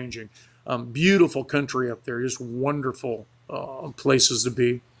free ranging. Beautiful country up there, just wonderful places to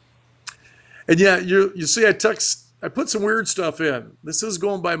be. And yeah, you see, I put some weird stuff in. This is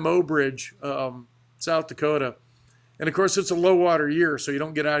going by Mobridge, South Dakota. And of course, it's a low water year, so you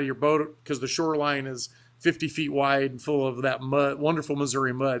don't get out of your boat because the shoreline is 50 feet wide and full of that mud, wonderful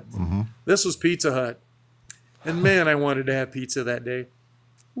Missouri mud. Mm-hmm. This was Pizza Hut. And man, I wanted to have pizza that day.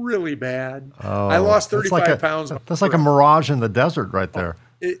 Really bad. Oh, I lost 35 pounds. That's like a mirage in the desert right there.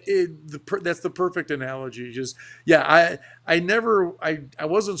 That's the perfect analogy. I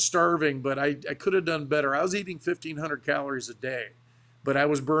wasn't starving, but I could have done better. I was eating 1,500 calories a day, but I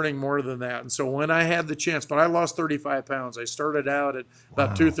was burning more than that. And so when I had the chance, but I lost 35 pounds. I started out at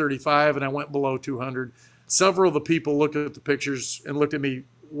about 235 and I went below 200. Several of the people looked at the pictures and looked at me,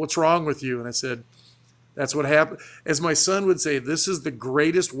 "What's wrong with you?" And I said, "That's what happened." As my son would say, this is the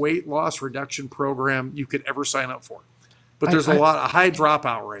greatest weight loss reduction program you could ever sign up for. But there's a high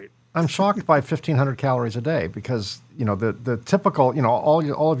dropout rate. I'm shocked by 1,500 calories a day because, the typical,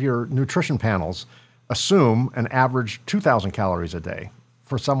 all of your nutrition panels assume an average 2,000 calories a day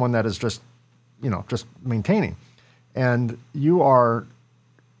for someone that is just maintaining. And you are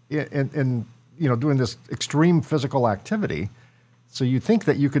in doing this extreme physical activity. So you think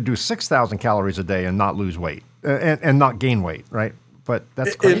that you could do 6,000 calories a day and not lose weight and not gain weight, right? but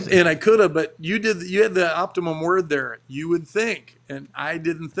that's crazy. And I could have, but you had the optimum word there. You would think, and I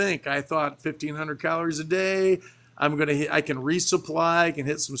didn't think. I thought 1,500 calories a day. I can resupply, I can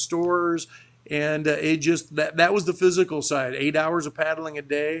hit some stores. And it just, that was the physical side. 8 hours of paddling a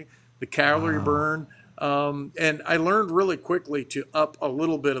day, the calorie burn. And I learned really quickly to up a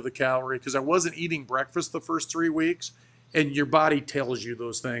little bit of the calorie because I wasn't eating breakfast the first 3 weeks. And your body tells you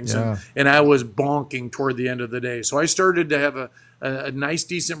those things. Yeah. And I was bonking toward the end of the day. So I started to have a nice,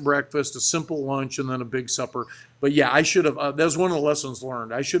 decent breakfast, a simple lunch, and then a big supper. But yeah, I should have, that was one of the lessons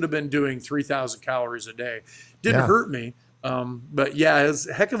learned. I should have been doing 3,000 calories a day. Didn't hurt me. But yeah, it's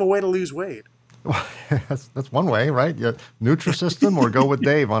a heck of a way to lose weight. Well, that's one way, right? Nutrisystem or go with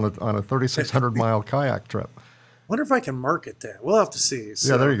Dave on a 3,600 mile kayak trip. Wonder if I can market that. We'll have to see.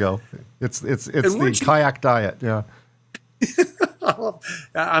 So, yeah, there you go. It's the kayak diet. Yeah.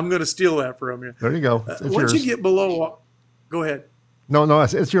 I'm going to steal that from you. There you go. It's once yours. you get below, go ahead. No,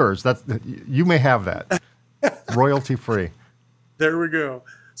 it's yours. You may have that. Royalty free. There we go.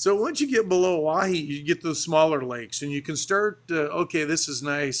 So once you get below Wahi, you get those smaller lakes, and you can start. Okay, this is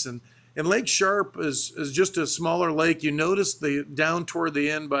nice, and Lake Sharp is just a smaller lake. You notice down toward the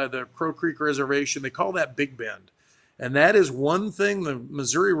end by the Crow Creek Reservation, they call that Big Bend, and that is one thing the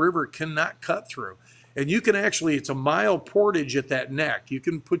Missouri River cannot cut through. And you can actually, it's a mile portage at that neck. You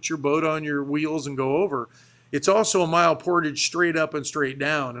can put your boat on your wheels and go over. It's also a mile portage straight up and straight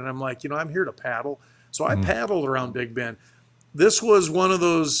down. And I'm like, I'm here to paddle. So I paddled around Big Bend. This was one of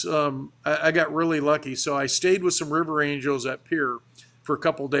those, I got really lucky. So I stayed with some river angels at Pier for a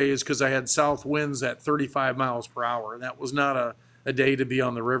couple days because I had south winds at 35 miles per hour. And that was not a day to be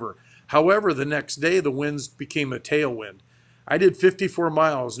on the river. However, the next day, the winds became a tailwind. I did 54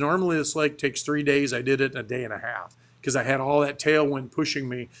 miles. Normally this lake takes 3 days. I did it in a day and a half because I had all that tailwind pushing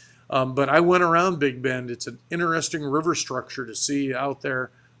me. But I went around Big Bend. It's an interesting river structure to see out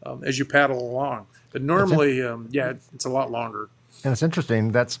there as you paddle along. But normally, it's a lot longer. And it's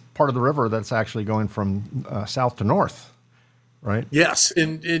interesting. That's part of the river that's actually going from south to north, right? Yes.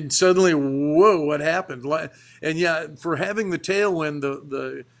 And suddenly, whoa, what happened? And yeah, for having the tailwind,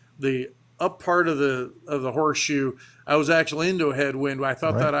 the up part of the horseshoe, I was actually into a headwind. I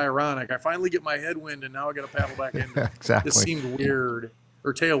thought that ironic. I finally get my headwind, and now I got to paddle back in. Exactly. This seemed weird,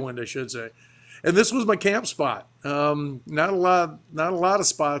 or tailwind, I should say. And this was my camp spot. Not a lot of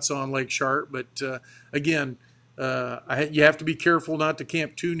spots on Lake Sharp, but again, you have to be careful not to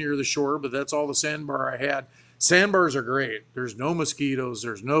camp too near the shore. But that's all the sandbar I had. Sandbars are great. There's no mosquitoes.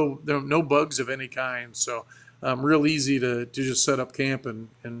 There's no bugs of any kind. So real easy to just set up camp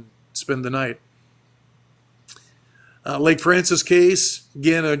and spend the night. Lake Francis Case,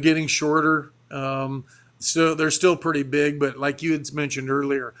 again, getting shorter. So they're still pretty big, but like you had mentioned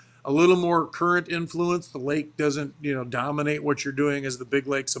earlier, a little more current influence. The lake doesn't, dominate what you're doing as the big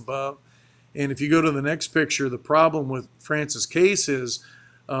lakes above. And if you go to the next picture, the problem with Francis Case is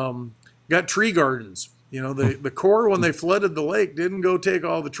got tree gardens. The Corps, when they flooded the lake, didn't go take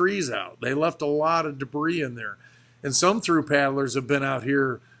all the trees out. They left a lot of debris in there. And some through paddlers have been out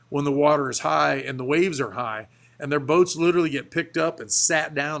here when the water is high and the waves are high, and their boats literally get picked up and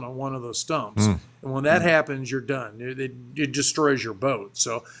sat down on one of those stumps. And when that happens, you're done. It destroys your boat.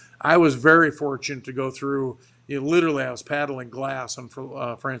 So I was very fortunate to go through. Literally, I was paddling glass on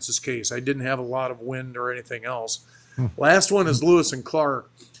Francis Case. I didn't have a lot of wind or anything else. Last one is Lewis and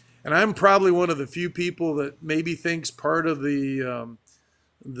Clark. And I'm probably one of the few people that maybe thinks part of the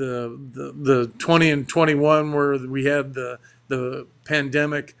 20 and 21 where we had the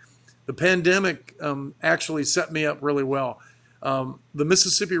pandemic. The pandemic actually set me up really well. The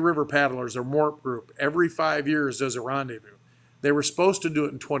Mississippi River Paddlers, or MORP group, every 5 years does a rendezvous. They were supposed to do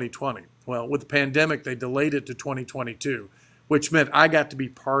it in 2020. Well, with the pandemic, they delayed it to 2022, which meant I got to be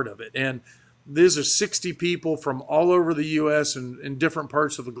part of it. And these are 60 people from all over the U.S. and in different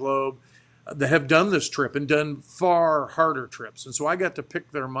parts of the globe that have done this trip and done far harder trips. And so I got to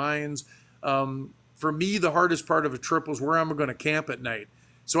pick their minds. For me, the hardest part of a trip was where I'm going to camp at night.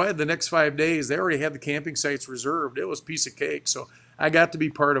 So I had the next 5 days. They already had the camping sites reserved. It was a piece of cake. So I got to be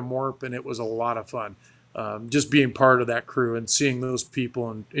part of MORP, and it was a lot of fun. Just being part of that crew and seeing those people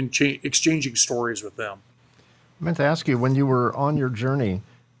and exchanging stories with them. I meant to ask you, when you were on your journey,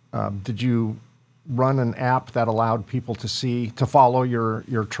 did you run an app that allowed people to follow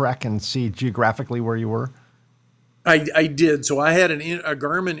your trek and see geographically where you were? I did. So I had a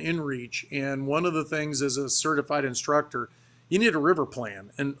Garmin InReach, and one of the things as a certified instructor, you need a river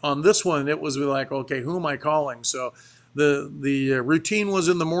plan. And on this one, it was like, okay, who am I calling? So the routine was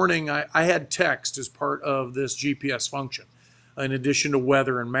in the morning. I had text as part of this GPS function. in addition to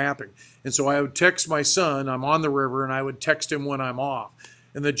weather and mapping. And so I would text my son, I'm on the river, and I would text him when I'm off.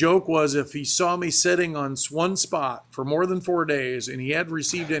 And the joke was, if he saw me sitting on one spot for more than 4 days and he hadn't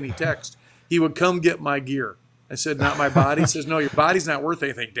received any text, he would come get my gear. I said, not my body. He says, no, your body's not worth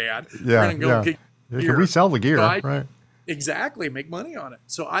anything, Dad. Yeah, We're going to go get you gear. can resell the gear, right? Exactly, make money on it.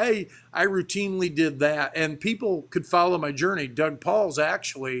 So I routinely did that, and people could follow my journey. Doug Pauls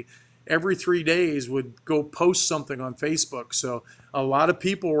actually every 3 days would go post something on Facebook. So a lot of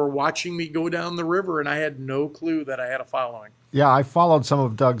people were watching me go down the river, and I had no clue that I had a following. Yeah, I followed some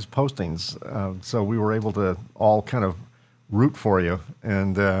of Doug's postings, so we were able to all kind of root for you.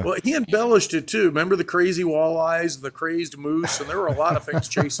 And well, he embellished it too. Remember the crazy walleyes, the crazed moose, and there were a lot of things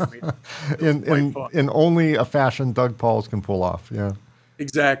chasing me. in only a fashion Doug Pauls can pull off. Yeah,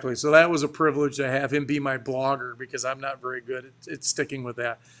 exactly. So that was a privilege to have him be my blogger, because I'm not very good at sticking with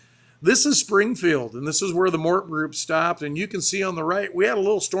that. This is Springfield, and this is where the Mort group stopped. And you can see on the right, we had a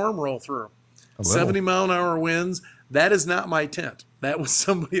little storm roll through. 70-mile-an-hour winds. That is not my tent. That was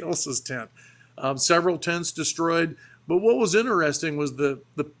somebody else's tent. Several tents destroyed. But what was interesting was the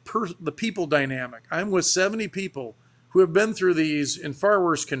people dynamic. I'm with 70 people who have been through these in far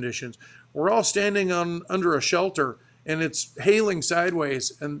worse conditions. We're all standing under a shelter, and it's hailing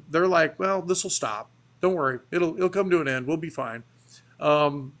sideways, and they're like, well, this will stop. Don't worry. It'll come to an end. We'll be fine.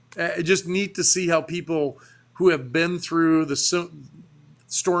 Just neat to see how people who have been through the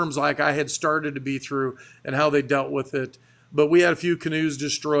storms like I had started to be through, and how they dealt with it. But we had a few canoes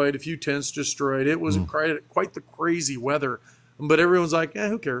destroyed, a few tents destroyed. It was quite the crazy weather. But everyone's like,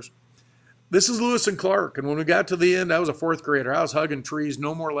 who cares? This is Lewis and Clark. And when we got to the end, I was a fourth grader. I was hugging trees.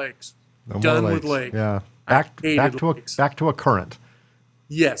 No more lakes. Done with lakes. Yeah. Back to a current.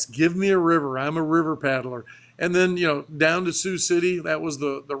 Yes. Give me a river. I'm a river paddler. And then, down to Sioux City, that was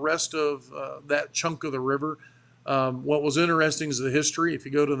the rest of that chunk of the river. What was interesting is the history. If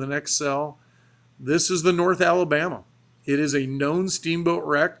you go to the next cell, this is the North Alabama. It is a known steamboat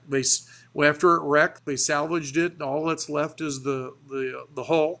wreck. After it wrecked, they salvaged it. All that's left is the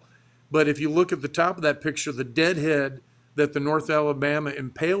hull. But if you look at the top of that picture, the deadhead that the North Alabama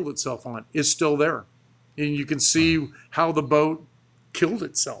impaled itself on is still there. And you can see how the boat killed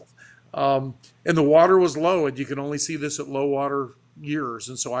itself. And the water was low, and you can only see this at low water years.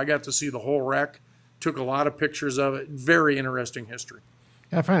 And so I got to see the whole wreck, took a lot of pictures of it. Very interesting history.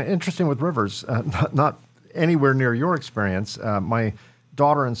 Yeah, I find it interesting with rivers, not anywhere near your experience. My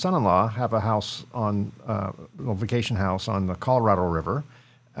daughter and son-in-law have a house a vacation house on the Colorado River,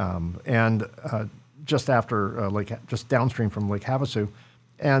 and just downstream from Lake Havasu.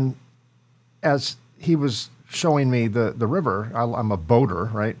 And as he was showing me the river, I'm a boater,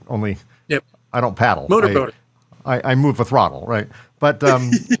 right? Only yep. I don't paddle. Motorboater. I move the throttle, right? But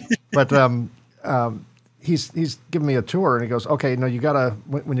he's giving me a tour, and he goes, okay, no, you gotta,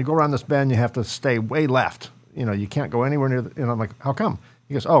 when you go around this bend, you have to stay way left. You can't go anywhere near and I'm like, how come?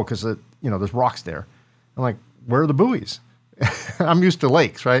 He goes, oh, because there's rocks there. I'm like, where are the buoys? I'm used to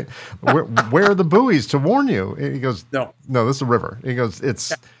lakes, right? Where are the buoys to warn you? And he goes, no, this is a river. He goes,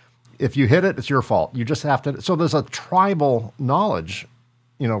 if you hit it, it's your fault. You just have to. So there's a tribal knowledge,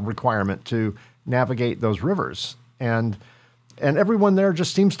 requirement to navigate those rivers. And everyone there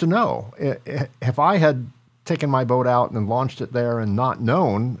just seems to know. If I had taken my boat out and launched it there and not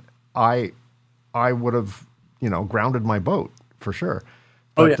known, I would have, grounded my boat for sure.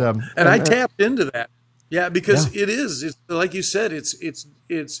 But, I tapped into that. Yeah, because it's like you said,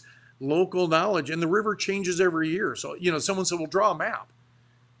 it's local knowledge, and the river changes every year. So, someone said, well, draw a map.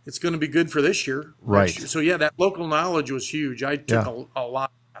 It's going to be good for this year. Right. So, that local knowledge was huge. I took a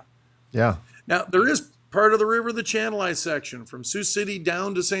lot of that. Yeah. Now, there is part of the river, the channelized section from Sioux City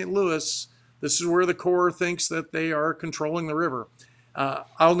down to St. Louis. This is where the Corps thinks that they are controlling the river.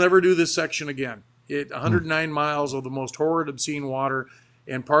 I'll never do this section again. 109 miles of the most horrid, obscene water.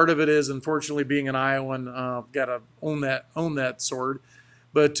 And part of it is, unfortunately, being an Iowan, got to own that sword.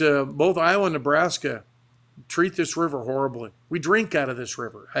 But both Iowa and Nebraska treat this river horribly. We drink out of this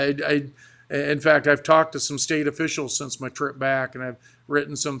river. In fact, I've talked to some state officials since my trip back, and I've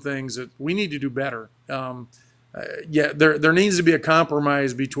written some things that we need to do better. There needs to be a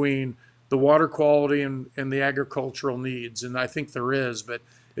compromise between the water quality and the agricultural needs, and I think there is. But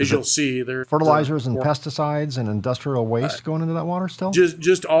as you'll see, there fertilizers and pesticides and industrial waste going into that water still.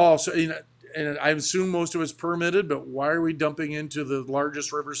 Just all. So, and I assume most of it's permitted, but why are we dumping into the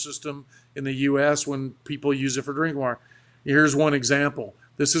largest river system in the U.S. when people use it for drinking water? Here's one example.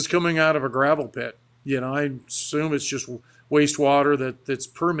 This is coming out of a gravel pit. I assume it's just wastewater that's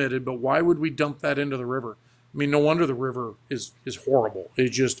permitted, but why would we dump that into the river? I mean, no wonder the river is horrible.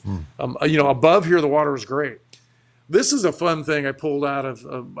 It's just, above here, the water is great. This is a fun thing I pulled out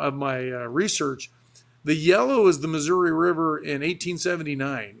of my research. The yellow is the Missouri River in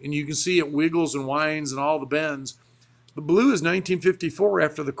 1879, and you can see it wiggles and winds and all the bends. The blue is 1954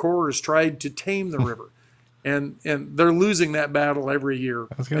 after the Corps has tried to tame the river. And they're losing that battle every year.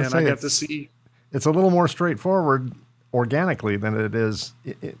 I got to see. It's a little more straightforward organically than it is,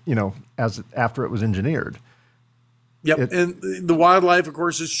 as after it was engineered. Yep, and the wildlife, of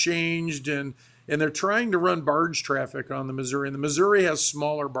course, has changed, and they're trying to run barge traffic on the Missouri. And the Missouri has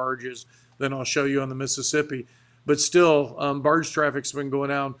smaller barges than I'll show you on the Mississippi, but still, barge traffic's been going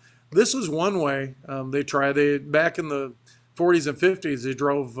down. This is one way they back in the 40s and 50s, they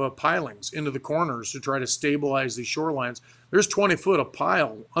drove pilings into the corners to try to stabilize these shorelines. There's 20 foot of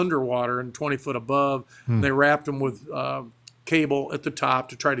pile underwater and 20 foot above, and they wrapped them with cable at the top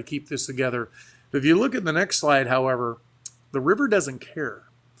to try to keep this together. But if you look at the next slide, however, the river doesn't care.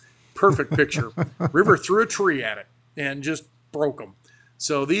 Perfect picture. River threw a tree at it and just broke them.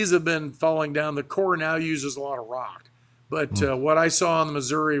 So these have been falling down. The Corps now uses a lot of rock. But what I saw on the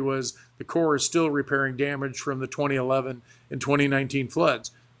Missouri was the Corps is still repairing damage from the 2011 and 2019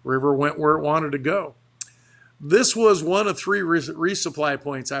 floods. River went where it wanted to go. This was one of 3 resupply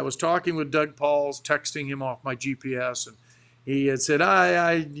points. I was talking with Doug Pauls, texting him off my GPS, and he had said,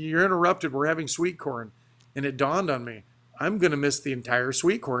 you're interrupted. We're having sweet corn. And it dawned on me, I'm going to miss the entire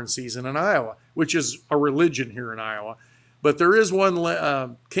sweet corn season in Iowa, which is a religion here in Iowa. But there is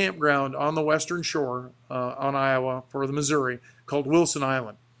one campground on the western shore on Iowa for the Missouri called Wilson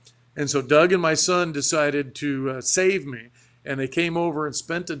Island. And so Doug and my son decided to save me. And they came over and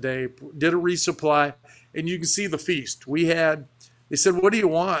spent a day, did a resupply, and you can see the feast. They said, what do you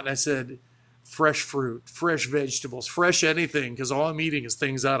want? And I said, fresh fruit, fresh vegetables, fresh anything, because all I'm eating is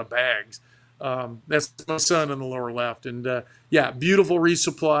things out of bags. That's my son in the lower left. And beautiful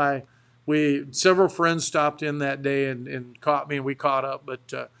resupply. Several friends stopped in that day and caught me, and we caught up,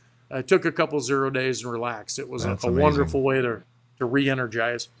 but I took a couple 0 days and relaxed. It was a wonderful way to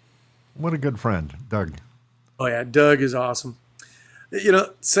re-energize. What a good friend, Doug. Oh yeah, Doug is awesome.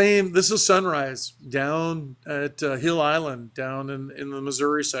 Same, this is sunrise down at Hill Island, down in the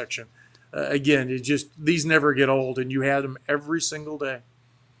Missouri section. Again, these never get old, and you had them every single day.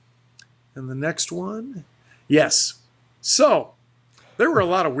 And the next one, yes. So, there were a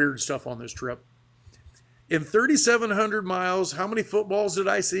lot of weird stuff on this trip. In 3,700 miles, how many footballs did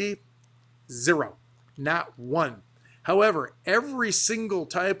I see? 0. Not one. However, every single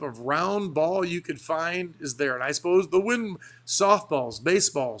type of round ball you could find is there. And I suppose softballs,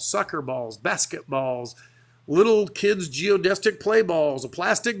 baseballs, soccer balls, basketballs, little kids' geodesic play balls, a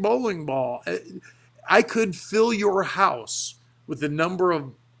plastic bowling ball. I could fill your house with the number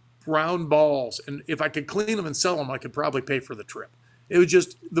of round balls. And if I could clean them and sell them, I could probably pay for the trip. It was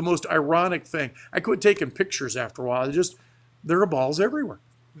just the most ironic thing. I quit taking pictures after a while. There are balls everywhere.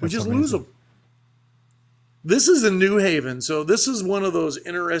 We just lose them. This is in New Haven. So this is one of those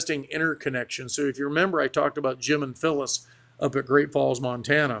interesting interconnections. So if you remember, I talked about Jim and Phyllis up at Great Falls,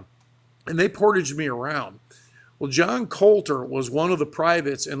 Montana, and they portaged me around. Well, John Coulter was one of the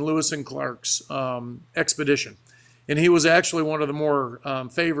privates in Lewis and Clark's expedition. And he was actually one of the more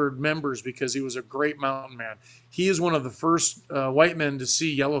favored members because he was a great mountain man. He is one of the first white men to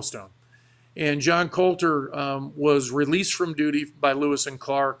see Yellowstone. And John Coulter was released from duty by Lewis and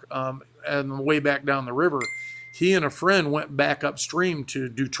Clark and way back down the river. He and a friend went back upstream to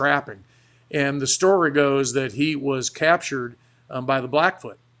do trapping. And the story goes that he was captured by the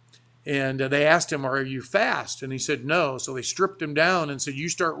Blackfoot. And they asked him, are you fast? And he said, no. So they stripped him down and said, you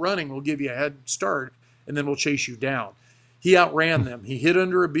start running, we'll give you a head start, and then we'll chase you down. He outran them. He hid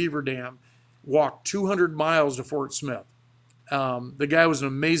under a beaver dam, walked 200 miles to Fort Smith. The guy was an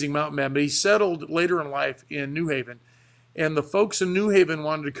amazing mountain man, but he settled later in life in New Haven. And the folks in New Haven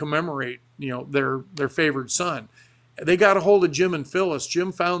wanted to commemorate, their favored son. They got a hold of Jim and Phyllis.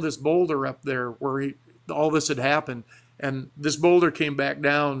 Jim found this boulder up there where all this had happened. And this boulder came back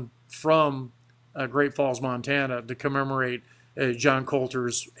down from Great Falls, Montana to commemorate John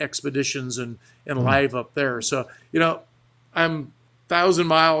Coulter's expeditions and life up there. So, I'm 1,000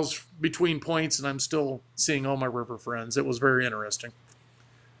 miles between points and I'm still seeing all my river friends. It was very interesting.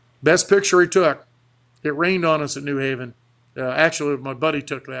 Best picture he took. It rained on us at New Haven. Actually, my buddy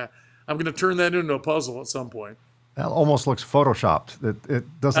took that. I'm going to turn that into a puzzle at some point. That almost looks photoshopped.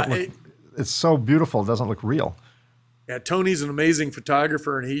 It doesn't look, it's so beautiful. It doesn't look real. Yeah, Tony's an amazing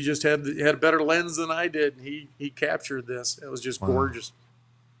photographer, and he just had a better lens than I did. And he captured this. It was just gorgeous.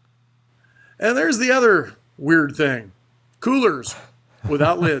 And there's the other weird thing. Coolers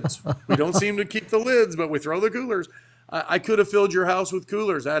without lids. We don't seem to keep the lids, but we throw the coolers. I could have filled your house with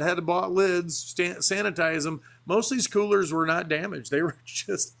coolers. I'd had to bought lids, sanitize them. Most of these coolers were not damaged. They were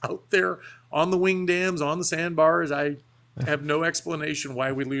just out there on the wing dams, on the sandbars. I have no explanation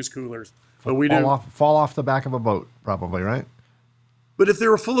why we lose coolers, but we do. Fall off the back of a boat, probably, right? But if they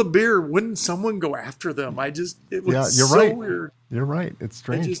were full of beer, wouldn't someone go after them? It was you're so right. weird. You're right. It's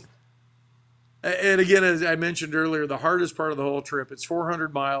strange. And again, as I mentioned earlier, the hardest part of the whole trip, it's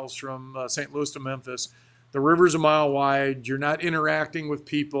 400 miles from St. Louis to Memphis. The river's a mile wide. You're not interacting with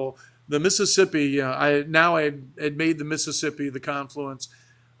people. The Mississippi, I had made the Mississippi the confluence.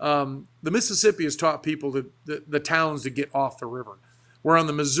 The Mississippi has taught people the towns to get off the river. Where on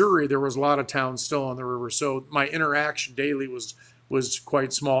the Missouri, there was a lot of towns still on the river. So my interaction daily was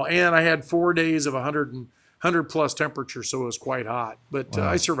quite small. And I had 4 days of 100 plus temperature, so it was quite hot. But wow.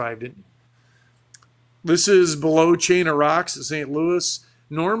 I survived it. This is below Chain of Rocks at St. Louis.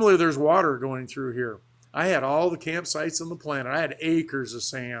 Normally there's water going through here. I had all the campsites on the planet. I had acres of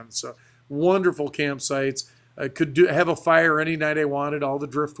sand. So wonderful campsites. I could have a fire any night I wanted. All the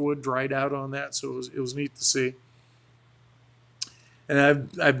driftwood dried out on that, so it was neat to see. And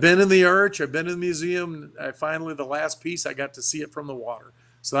I've been in the arch. I've been in the museum. Finally, the last piece, I got to see it from the water.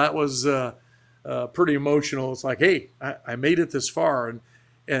 So that was pretty emotional. It's like, hey, I made it this far.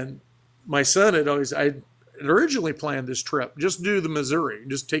 And my son had originally planned this trip, just do the Missouri,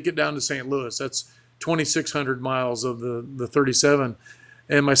 just take it down to St. Louis. That's 2,600 miles of the 37.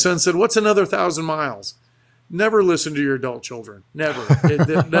 And my son said, what's another 1,000 miles? Never listen to your adult children. Never.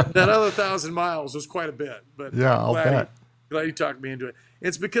 that other 1,000 miles was quite a bit. But yeah, I'll bet. Glad you talked me into it.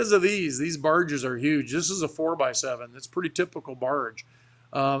 It's because of these barges are huge. This is a 4x7. It's a pretty typical barge.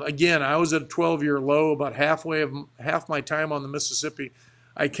 Again, I was at a 12-year low, about half my time on the Mississippi.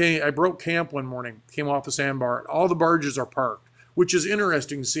 I broke camp one morning, came off a sandbar. All the barges are parked, which is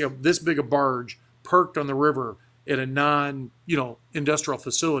interesting to see this big a barge parked on the river at a non-industrial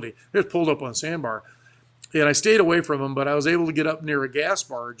facility. They're pulled up on a sandbar. And I stayed away from them, but I was able to get up near a gas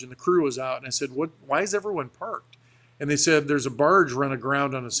barge, and the crew was out. And I said, why is everyone parked? And they said, there's a barge run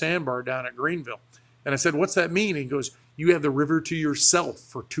aground on a sandbar down at Greenville. And I said, what's that mean? And he goes, you have the river to yourself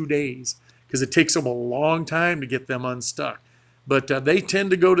for 2 days because it takes them a long time to get them unstuck. But they tend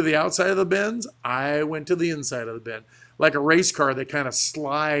to go to the outside of the bends. I went to the inside of the bend. Like a race car, they kind of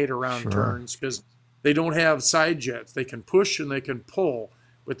slide around turns because they don't have side jets. They can push and they can pull,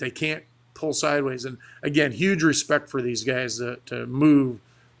 but they can't pull sideways. And again, huge respect for these guys to move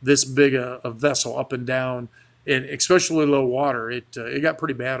this big a vessel up and down, and especially low water. It got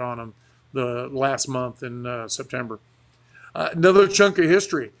pretty bad on them the last month in September. Another chunk of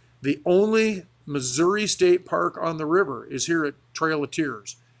history. The only Missouri State Park on the river is here at Trail of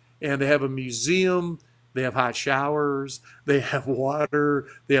Tears. And they have a museum, they have hot showers, they have water,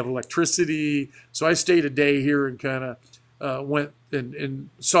 they have electricity. So I stayed a day here and kind of went and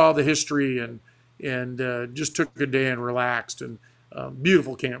saw the history and just took a day and relaxed. And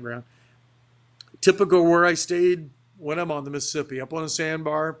beautiful campground. Typical where I stayed when I'm on the Mississippi, up on a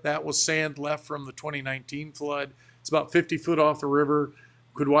sandbar. That was sand left from the 2019 flood. It's about 50 foot off the river.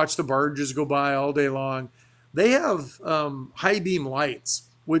 Could watch the barges go by all day long. They have high beam lights,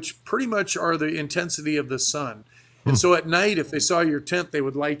 which pretty much are the intensity of the sun. And so at night, if they saw your tent, they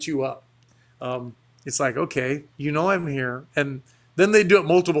would light you up. It's like, okay, I'm here. And then they do it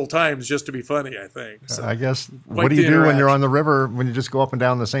multiple times just to be funny, I think. So, I guess, what do you do when you're on the river, when you just go up and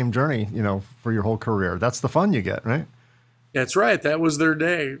down the same journey, for your whole career? That's the fun you get, right? That's right. That was their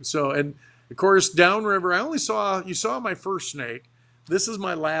day. So, and of course, downriver, you saw my first snake. This is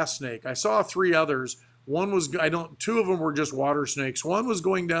my last snake. I saw 3 others. One was, 2 of them were just water snakes. One was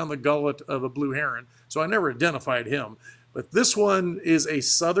going down the gullet of a blue heron, so I never identified him. But this one is a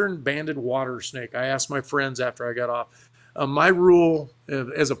southern banded water snake. I asked my friends after I got off. My rule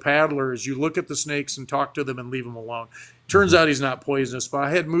as a paddler is you look at the snakes and talk to them and leave them alone. Turns out he's not poisonous, but I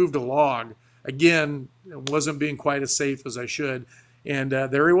had moved a log. Again, wasn't being quite as safe as I should. And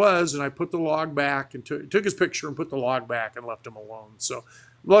there he was, and I put the log back and took his picture and put the log back and left him alone. So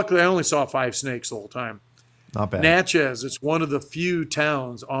luckily, I only saw 5 snakes the whole time. Not bad. Natchez, it's one of the few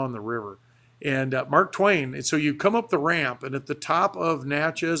towns on the river. And Mark Twain, and so you come up the ramp, and at the top of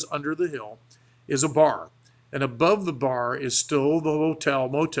Natchez under the hill is a bar. And above the bar is still the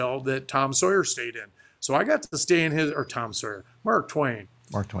motel that Tom Sawyer stayed in. So I got to stay in Mark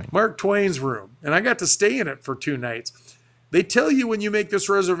Twain's room. And I got to stay in it for 2 nights. They tell you when you make this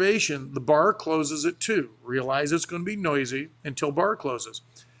reservation, the bar closes at 2. Realize it's going to be noisy until bar closes.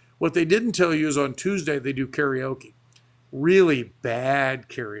 What they didn't tell you is on Tuesday they do karaoke. Really bad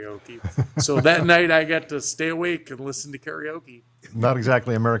karaoke. So that night I got to stay awake and listen to karaoke. Not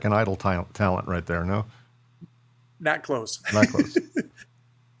exactly American Idol talent right there, no? Not close. Not close.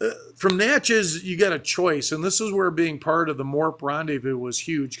 From Natchez, you got a choice, and this is where being part of the MORP rendezvous was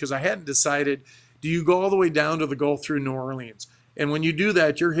huge, because I hadn't decided, do you go all the way down to the Gulf through New Orleans? And when you do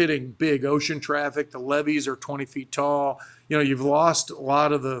that, you're hitting big ocean traffic. The levees are 20 feet tall. You've lost a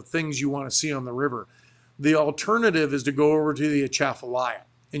lot of the things you want to see on the river. The alternative is to go over to the Atchafalaya,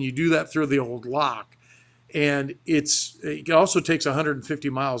 and you do that through the old lock. And it also takes 150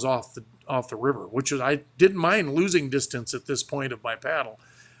 miles off the river, which is, I didn't mind losing distance at this point of my paddle.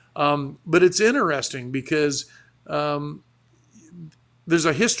 But it's interesting because there's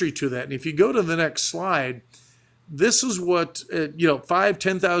a history to that. And if you go to the next slide, this is what,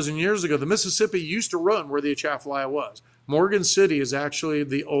 10,000 years ago, the Mississippi used to run where the Atchafalaya was. Morgan City is actually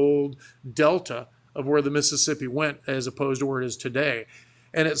the old delta of where the Mississippi went as opposed to where it is today.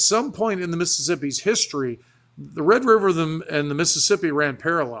 And at some point in the Mississippi's history, the Red River and the Mississippi ran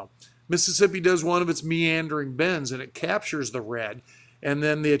parallel. Mississippi does one of its meandering bends, and it captures the Red. And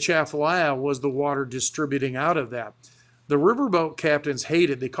then the Atchafalaya was the water distributing out of that. The riverboat captains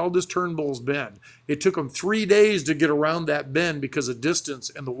hated. They called this Turnbull's Bend. It took them 3 days to get around that bend because of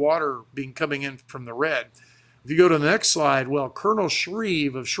distance and the water coming in from the Red. If you go to the next slide, well, Colonel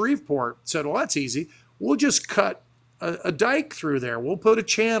Shreve of Shreveport said, well, that's easy. We'll just cut a dike through there. We'll put a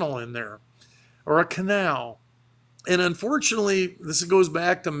channel in there or a canal. And unfortunately, this goes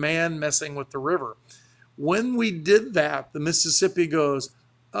back to man messing with the river. When we did that, the Mississippi goes,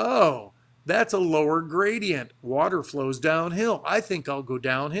 oh, that's a lower gradient. Water flows downhill. I think I'll go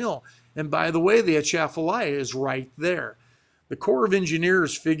downhill. And by the way, the Atchafalaya is right there. The Corps of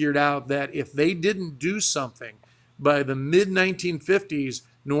Engineers figured out that if they didn't do something by the mid-1950s,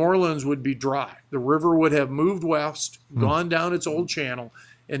 New Orleans would be dry. The river would have moved west, gone down its old channel,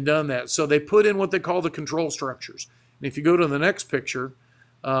 and done that. So they put in what they call the control structures. And if you go to the next picture,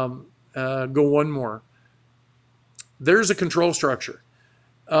 go one more. There's a control structure.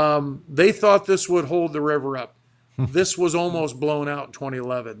 They thought this would hold the river up. This was almost blown out in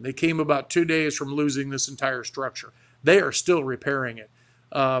 2011. They came about 2 days from losing this entire structure. They are still repairing it.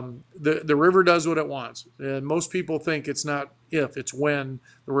 The river does what it wants. Most people think it's not if, it's when.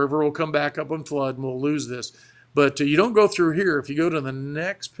 The river will come back up and flood and we'll lose this. But you don't go through here. If you go to the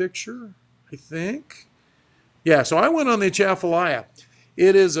next picture, I think. Yeah, so I went on the Atchafalaya.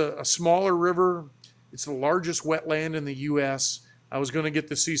 It is a smaller river. It's the largest wetland in the U.S. I was going to get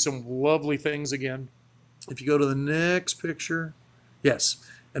to see some lovely things again. If you go to the next picture. Yes,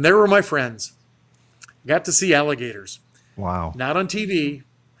 and there were my friends. Got to see alligators. Wow. Not on TV.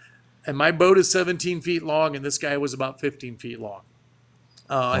 And my boat is 17 feet long, and this guy was about 15 feet long.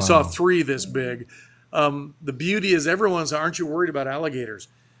 I saw 3 this big. The beauty is everyone's, aren't you worried about alligators?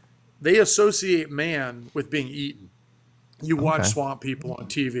 They associate man with being eaten. You watch Swamp People on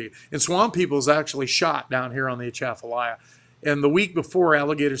TV. And Swamp People is actually shot down here on the Atchafalaya. And the week before,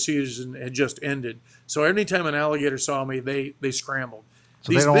 alligator season had just ended. So anytime an alligator saw me, they scrambled.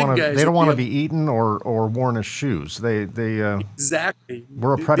 So they don't want to be eaten or worn as shoes. They exactly.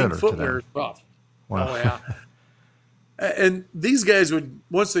 We're a predator big footwear to them. is rough. Wow. Oh yeah. And these guys would,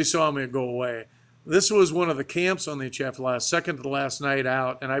 once they saw me, go away. This was one of the camps on the Atchafalaya, second to the last night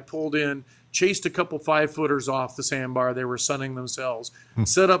out, and I pulled in, chased a couple 5-footers off the sandbar. They were sunning themselves,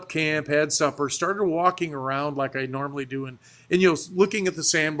 set up camp, had supper, started walking around like I normally do, and looking at the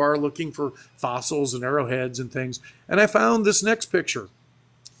sandbar, looking for fossils and arrowheads and things. And I found this next picture.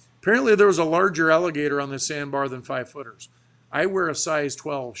 Apparently there was a larger alligator on the sandbar than 5-footers. I wear a size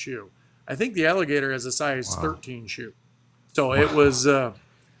 12 shoe. I think the alligator has a size 13 shoe. So it was, when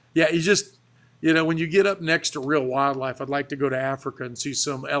you get up next to real wildlife, I'd like to go to Africa and see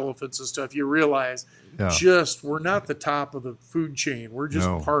some elephants and stuff. You realize we're not the top of the food chain. We're just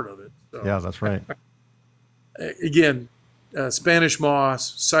part of it. So. Yeah, that's right. Again, Spanish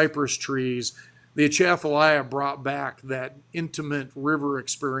moss, cypress trees. The Atchafalaya brought back that intimate river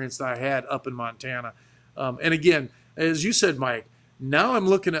experience that I had up in Montana. And again, as you said, Mike, now I'm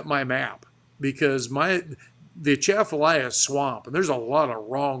looking at my map because the Atchafalaya is swamp, and there's a lot of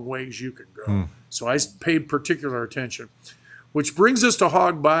wrong ways you can go. So I paid particular attention, which brings us to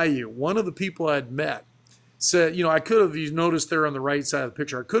Hog Bayou. One of the people I'd met said, I could have, you noticed there on the right side of the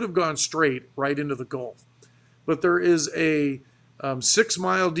picture, I could have gone straight right into the Gulf. But there is a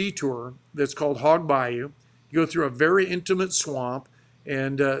 6-mile detour that's called Hog Bayou. You go through a very intimate swamp,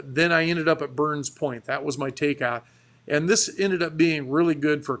 and then I ended up at Burns Point. That was my takeout. And this ended up being really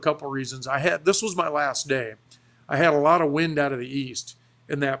good for a couple reasons. This was my last day. I had a lot of wind out of the east,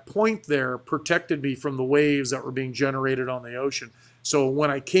 and that point there protected me from the waves that were being generated on the ocean. So when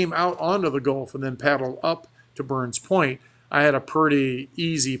I came out onto the Gulf and then paddled up to Burns Point, I had a pretty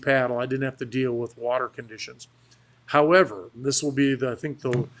easy paddle. I didn't have to deal with water conditions. However, this will be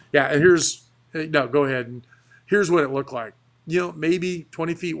and here's, no, go ahead. And here's what it looked like. Maybe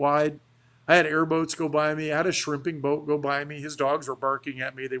 20 feet wide. I had airboats go by me. I had a shrimping boat go by me. His dogs were barking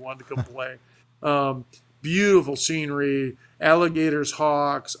at me. They wanted to come play. Beautiful scenery, alligators,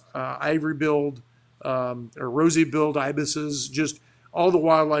 hawks, ivory-billed or rosy-billed ibises, just all the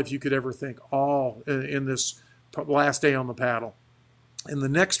wildlife you could ever think, all in this last day on the paddle. And the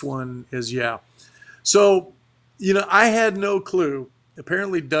next one is, So, I had no clue.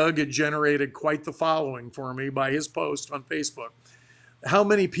 Apparently, Doug had generated quite the following for me by his post on Facebook. How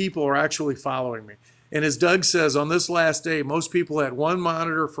many people are actually following me? And as Doug says, on this last day, most people had one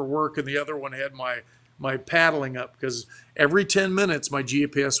monitor for work and the other one had my paddling up, because every 10 minutes my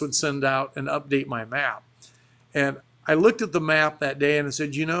GPS would send out and update my map. And I looked at the map that day and I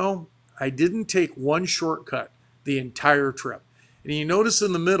said, I didn't take one shortcut the entire trip. And you notice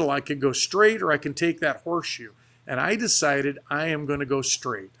in the middle, I could go straight or I can take that horseshoe. And I decided I am going to go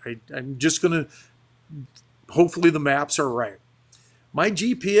straight. I'm just going to, hopefully the maps are right. My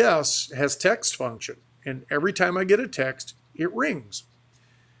GPS has text function, and every time I get a text, it rings.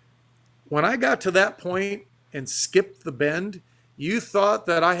 When I got to that point and skipped the bend, you thought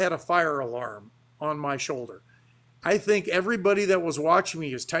that I had a fire alarm on my shoulder. I think everybody that was watching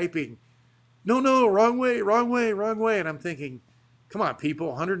me is typing, no, wrong way. And I'm thinking, come on, people,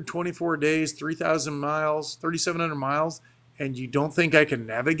 124 days, 3,000 miles, 3,700 miles, and you don't think I can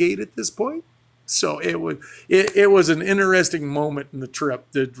navigate at this point? So it was an interesting moment in the trip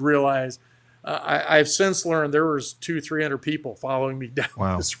to realize I've since learned there was 200-300 people following me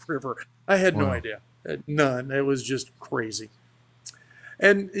down this river. I had no idea, none. It was just crazy.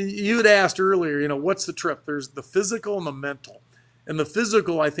 And you had asked earlier, what's the trip? There's the physical and the mental. And the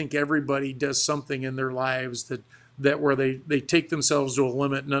physical, I think everybody does something in their lives that where they take themselves to a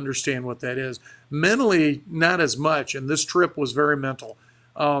limit and understand what that is. Mentally, not as much. And this trip was very mental.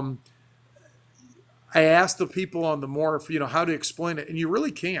 I asked the people on the Morph, how to explain it, and you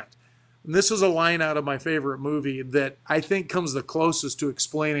really can't. And this is a line out of my favorite movie that I think comes the closest to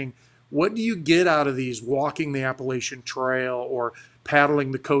explaining what do you get out of these walking the Appalachian Trail or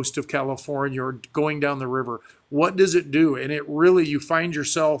paddling the coast of California or going down the river. What does it do? And it really, you find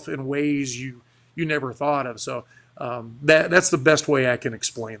yourself in ways you never thought of. So that's the best way I can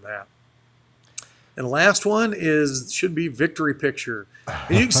explain that. And the last one should be victory picture.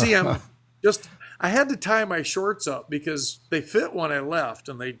 And you can see I had to tie my shorts up because they fit when I left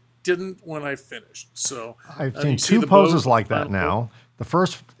and they didn't when I finished. So I've seen two poses like that now. The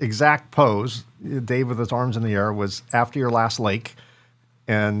first exact pose, Dave with his arms in the air, was after your last lake.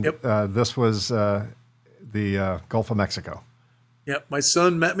 And this was the Gulf of Mexico. Yep. My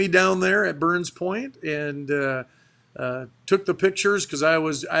son met me down there at Burns Point and took the pictures because I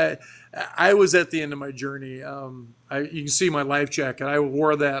was at the end of my journey. You can see my life jacket. I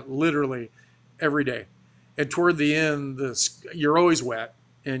wore that literally every day. And toward the end, you're always wet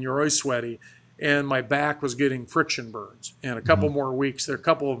and you're always sweaty. And my back was getting friction burns. And a couple more weeks, a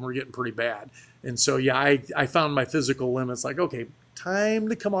couple of them were getting pretty bad. And so, I found my physical limits like, okay, time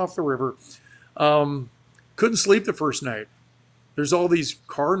to come off the river. Couldn't sleep the first night. There's all these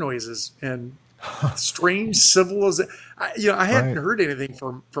car noises and strange civilization. I hadn't heard anything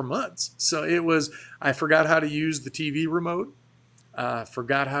for months. So I forgot how to use the TV remote.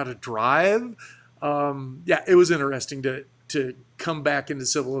 Forgot how to drive. It was interesting to come back into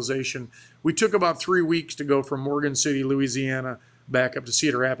civilization. We took about 3 weeks to go from Morgan City, Louisiana, back up to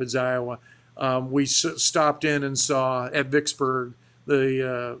Cedar Rapids, Iowa. We stopped in and saw at Vicksburg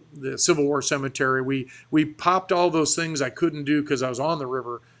the Civil War cemetery. We popped all those things I couldn't do because I was on the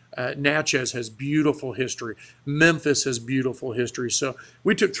river. Natchez has beautiful history. Memphis has beautiful history. So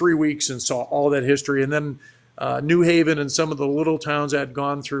we took 3 weeks and saw all that history. And then New Haven and some of the little towns I'd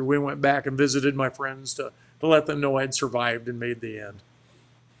gone through, we went back and visited my friends to let them know I'd survived and made the end.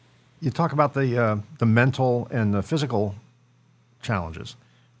 You talk about the mental and the physical challenges.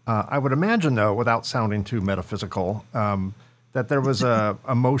 I would imagine, though, without sounding too metaphysical, that there was a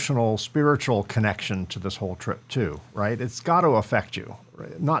emotional, spiritual connection to this whole trip too, right? It's got to affect you,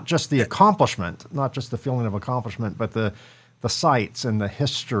 right? Not just the accomplishment, not just the feeling of accomplishment, but the sights and the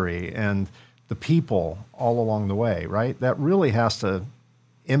history and the people all along the way, right? That really has to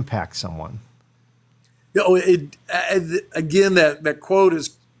impact someone. Again, that quote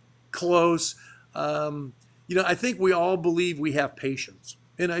is close. I think we all believe we have patience,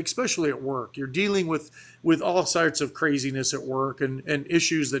 and especially at work. You're dealing with all sorts of craziness at work and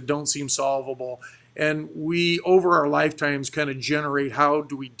issues that don't seem solvable. And we, over our lifetimes, kind of generate how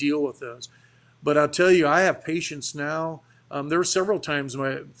do we deal with those. But I'll tell you, I have patience now. There were several times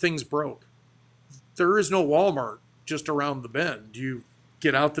when things broke. There is no Walmart just around the bend. You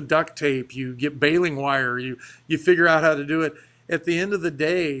get out the duct tape, you get baling wire, you figure out how to do it. At the end of the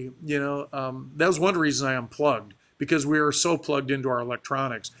day, that was one reason I unplugged, because we are so plugged into our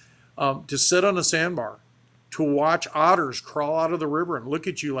electronics. To sit on a sandbar, to watch otters crawl out of the river and look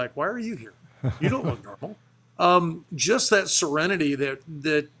at you like, why are you here? You don't look normal. Just that serenity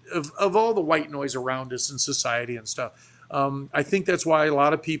that of all the white noise around us in society and stuff. I think that's why a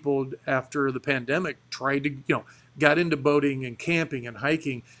lot of people after the pandemic tried to, got into boating and camping and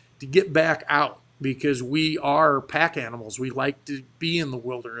hiking to get back out, because we are pack animals. We like to be in the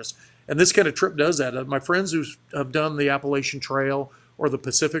wilderness. And this kind of trip does that. My friends who have done the Appalachian Trail or the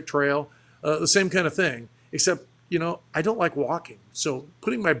Pacific Trail, the same kind of thing, except, I don't like walking. So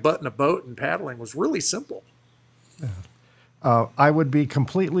putting my butt in a boat and paddling was really simple. I would be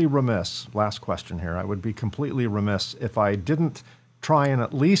completely remiss, last question here, I would be completely remiss if I didn't try and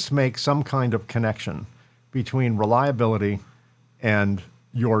at least make some kind of connection between reliability and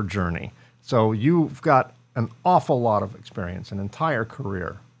your journey. So you've got an awful lot of experience, an entire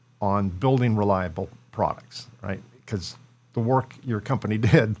career on building reliable products, right? Because the work your company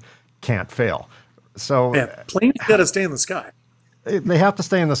did can't fail. So planes got to stay in the sky. They have to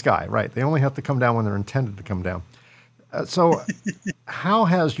stay in the sky, right? They only have to come down when they're intended to come down. So how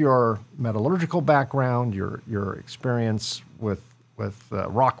has your metallurgical background, your experience with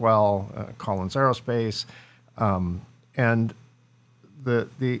Rockwell, Collins Aerospace, and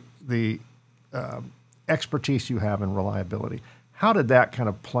the expertise you have in reliability, how did that kind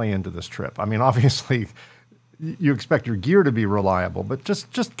of play into this trip? I mean, obviously, you expect your gear to be reliable, but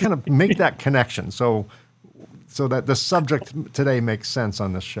just kind of make that connection so that the subject today makes sense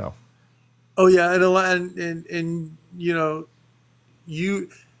on this show. Oh yeah, and you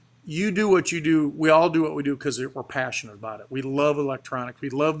do what you do. We all do what we do because we're passionate about it. We love electronics. We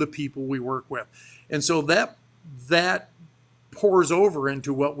love the people we work with, and so that pours over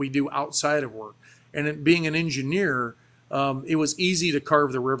into what we do outside of work. And being an engineer, it was easy to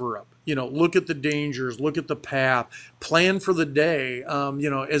carve the river up. Look at the dangers, look at the path, plan for the day.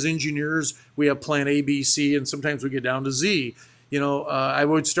 As engineers, we have plan A, B, C, and sometimes we get down to Z. I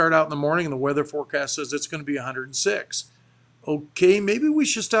would start out in the morning and the weather forecast says it's going to be 106. Okay, maybe we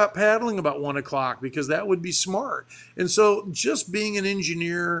should stop paddling about 1 o'clock because that would be smart. And so just being an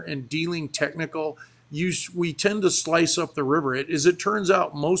engineer and dealing technical, we tend to slice up the river. As it turns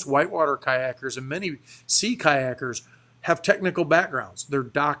out, most whitewater kayakers and many sea kayakers have technical backgrounds. They're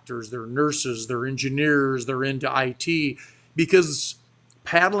doctors, they're nurses, they're engineers, they're into IT, because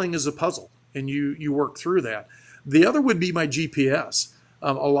paddling is a puzzle and you work through that. The other would be my GPS.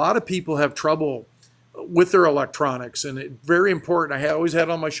 A lot of people have trouble with their electronics, and it's very important. I always had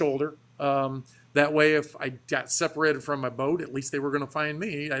it on my shoulder. That way, if I got separated from my boat, at least they were going to find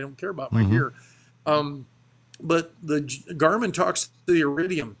me. I don't care about my gear. But the Garmin talks to the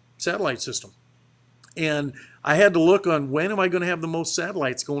Iridium satellite system. And I had to look on when am I going to have the most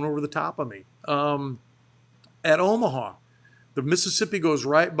satellites going over the top of me. At Omaha, the Mississippi goes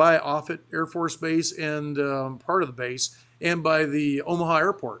right by Offutt Air Force Base and part of the base, and by the Omaha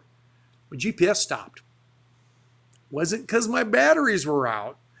airport. My GPS stopped. Wasn't because my batteries were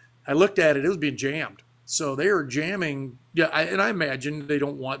out. I looked at it, it was being jammed. So they were jamming. Yeah, and I imagine they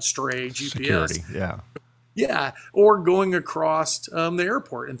don't want stray GPS. Security, yeah. Yeah, or going across the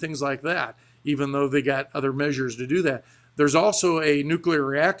airport and things like that, even though they got other measures to do that. There's also a nuclear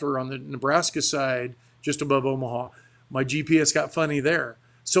reactor on the Nebraska side, just above Omaha. My GPS got funny there.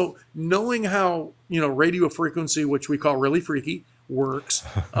 So knowing how, radio frequency, which we call really freaky, works,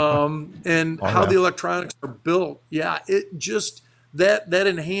 and how the electronics are built, it just, that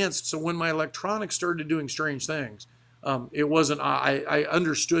enhanced. So when my electronics started doing strange things, it wasn't, I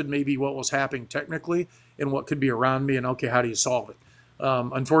understood maybe what was happening technically and what could be around me, and okay, how do you solve it?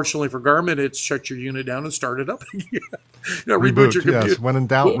 Unfortunately for Garmin, it's shut your unit down and start it up again. Reboot your computer. Yes, when in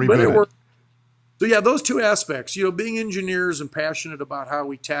doubt, reboot it. So yeah, those two aspects, being engineers and passionate about how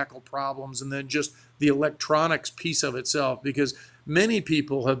we tackle problems, and then just the electronics piece of itself, because many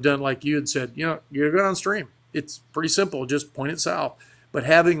people have done, like you had said, you go downstream. It's pretty simple, just point it south. But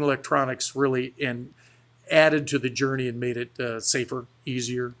having electronics really added to the journey and made it safer,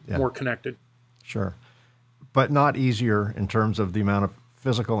 easier, more connected. Sure. But not easier in terms of the amount of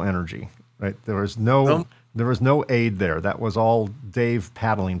physical energy, right? There was no aid there. That was all Dave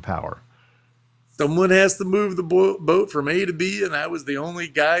paddling power. Someone has to move the boat from A to B, and I was the only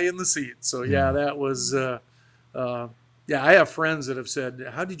guy in the seat. So that was, I have friends that have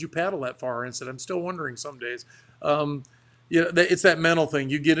said, how did you paddle that far? And I said, I'm still wondering some days. It's that mental thing.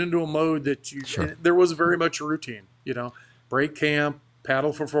 You get into a mode that there was very much a routine, break camp,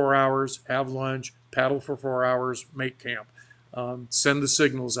 paddle for 4 hours, have lunch, paddle for 4 hours, make camp, send the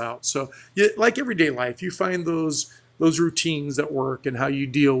signals out. So like everyday life, you find those routines that work and how you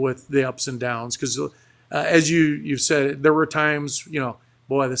deal with the ups and downs. Because as you've said, there were times,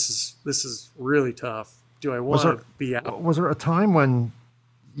 boy, this is really tough. Do I want to be out? Was there a time when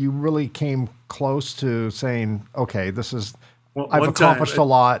you really came close to saying, okay, I've accomplished a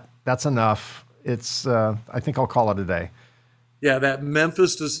lot. That's enough. It's, I think I'll call it a day. Yeah, that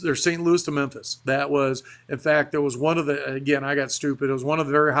St. Louis to Memphis. That was, in fact, there was one of the, again, I got stupid. It was one of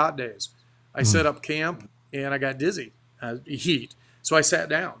the very hot days. I set up camp and I got dizzy, heat. So I sat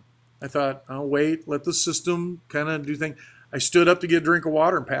down. I thought, I'll wait, let the system kind of do things. I stood up to get a drink of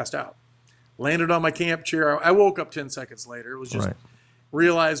water and passed out. Landed on my camp chair. I woke up 10 seconds later. It was just,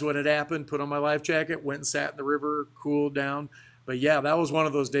 realized what had happened, put on my life jacket, went and sat in the river, cooled down. But yeah, that was one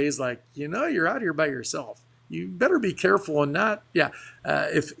of those days like, you're out here by yourself. You better be careful and not,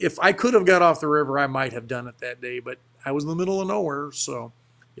 if I could have got off the river, I might have done it that day, but I was in the middle of nowhere. So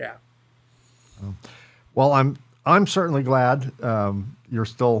yeah. Well, I'm certainly glad you're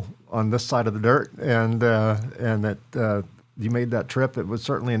still on this side of the dirt and that you made that trip. It was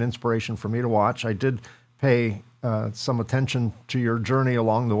certainly an inspiration for me to watch. I did pay some attention to your journey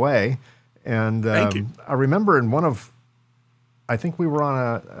along the way. And Thank you. I remember I think we were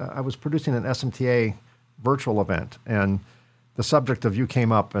I was producing an SMTA virtual event, and the subject of you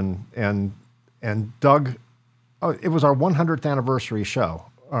came up, and Doug, it was our 100th anniversary show,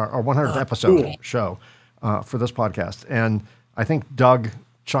 our 100th episode show for this podcast. And I think Doug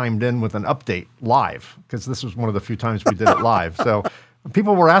chimed in with an update live, because this was one of the few times we did it live. So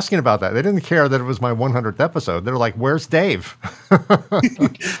people were asking about that. They didn't care that it was my 100th episode. They're like, where's Dave?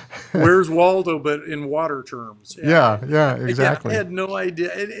 Where's Waldo, but in water terms. Yeah, exactly. I had no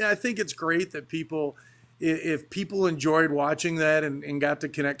idea. And I think it's great that if people enjoyed watching that and got to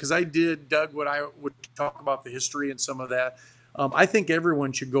connect, because I did, Doug, what I would talk about the history and some of that. I think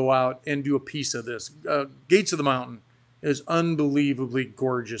everyone should go out and do a piece of this. Gates of the Mountain is unbelievably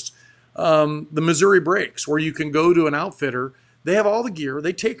gorgeous. The Missouri Breaks, where you can go to an outfitter. They have all the gear.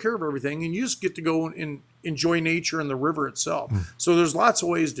 They take care of everything, and you just get to go and enjoy nature and the river itself. So there's lots of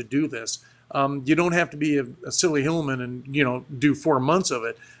ways to do this. You don't have to be a silly Hillman and do 4 months of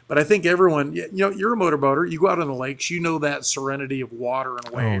it. But I think everyone, you're a motorboater. You go out on the lakes. You know that serenity of water and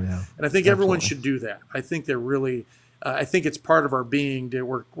wave. And I think everyone should do that. I think they're really. I think it's part of our being.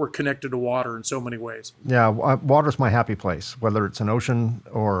 We're connected to water in so many ways. Yeah, water's my happy place. Whether it's an ocean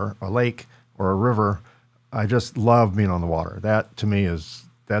or a lake or a river, I just love being on the water. That to me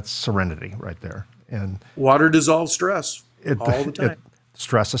that's serenity right there. And water dissolves stress all the time.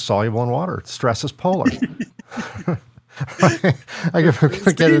 Stress is soluble in water. Stress is polar. I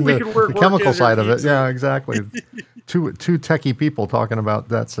could get into the chemical side of it. Yeah, exactly. Two techie people talking about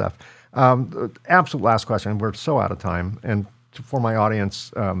that stuff. Absolute last question. We're so out of time. And for my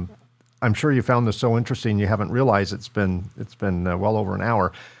audience, I'm sure you found this so interesting you haven't realized it's been well over an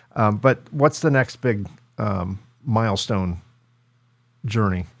hour. But what's the next big milestone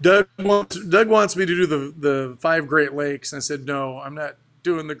journey? Doug wants me to do the 5 Great Lakes. And I said, no, I'm not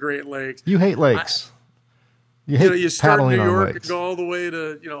doing the Great Lakes. You hate lakes. You hate you start in paddling New on York lakes. and go all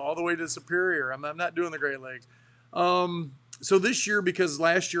the way to Superior. I'm not doing the Great Lakes. So this year, because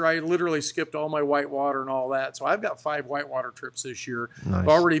last year I literally skipped all my whitewater and all that, so I've got 5 whitewater trips this year. Nice. I've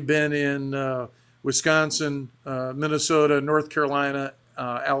already been in Wisconsin, Minnesota, North Carolina,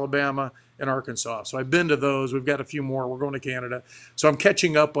 Alabama, and Arkansas. So I've been to those. We've got a few more. We're going to Canada. So I'm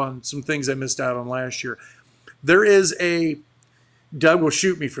catching up on some things I missed out on last year. There is Doug will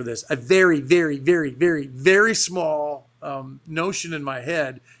shoot me for this, a very, very, very, very, very small notion in my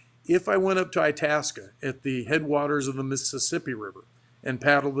head. If I went up to Itasca at the headwaters of the Mississippi River and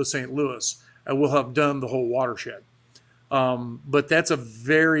paddled to St. Louis, I will have done the whole watershed. But that's a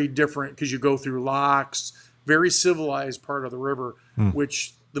very different, because you go through locks, very civilized part of the river,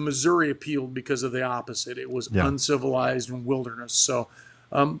 which the Missouri appealed because of the opposite. It was uncivilized and wilderness. So,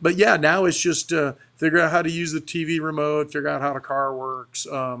 but yeah, now it's just figure out how to use the TV remote, figure out how the car works.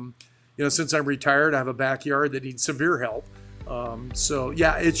 Since I'm retired, I have a backyard that needs severe help. So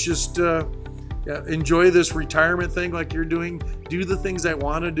yeah, it's just enjoy this retirement thing like you're doing. Do the things I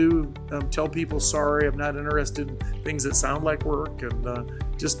want to do. Tell people sorry, I'm not interested in things that sound like work, and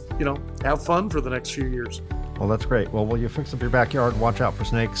just have fun for the next few years. Well, that's great. Well, will you fix up your backyard? Watch out for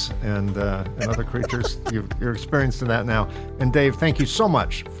snakes and other creatures. You're experienced in that now. And Dave, thank you so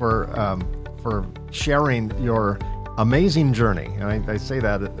much for sharing your amazing journey. And I say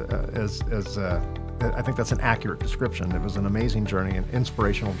that as I think that's an accurate description. It was an amazing journey, an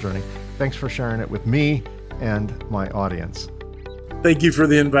inspirational journey. Thanks for sharing it with me and my audience. Thank you for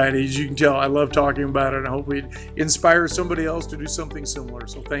the invite. As you can tell, I love talking about it, and I hope we inspire somebody else to do something similar.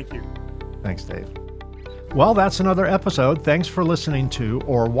 So thank you. Thanks, Dave. Well, that's another episode. Thanks for listening to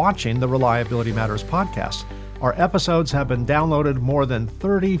or watching the Reliability Matters podcast. Our episodes have been downloaded more than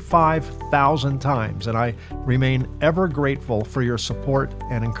 35,000 times, and I remain ever grateful for your support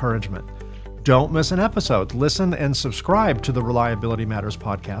and encouragement. Don't miss an episode. Listen and subscribe to the Reliability Matters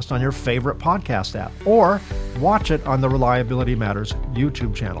podcast on your favorite podcast app, or watch it on the Reliability Matters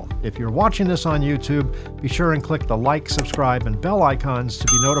YouTube channel. If you're watching this on YouTube, be sure and click the like, subscribe, and bell icons to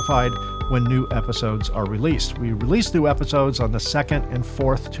be notified when new episodes are released. We release new episodes on the second and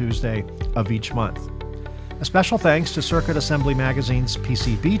fourth Tuesday of each month. A special thanks to Circuit Assembly Magazine's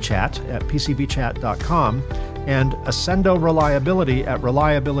PCB Chat at pcbchat.com and Ascendo Reliability at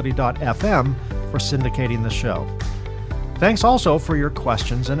reliability.fm for syndicating the show. Thanks also for your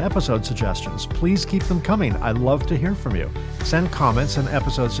questions and episode suggestions. Please keep them coming. I love to hear from you. Send comments and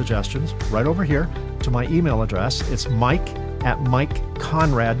episode suggestions right over here to my email address. It's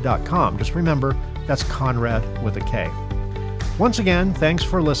mike@mikeconrad.com. Just remember, that's Conrad with a K. Once again, thanks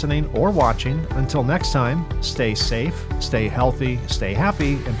for listening or watching. Until next time, stay safe, stay healthy, stay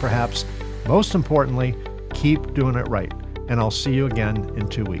happy, and perhaps most importantly, keep doing it right. And I'll see you again in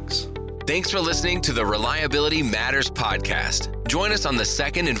 2 weeks. Thanks for listening to the Reliability Matters podcast. Join us on the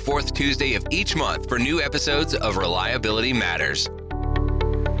second and fourth Tuesday of each month for new episodes of Reliability Matters.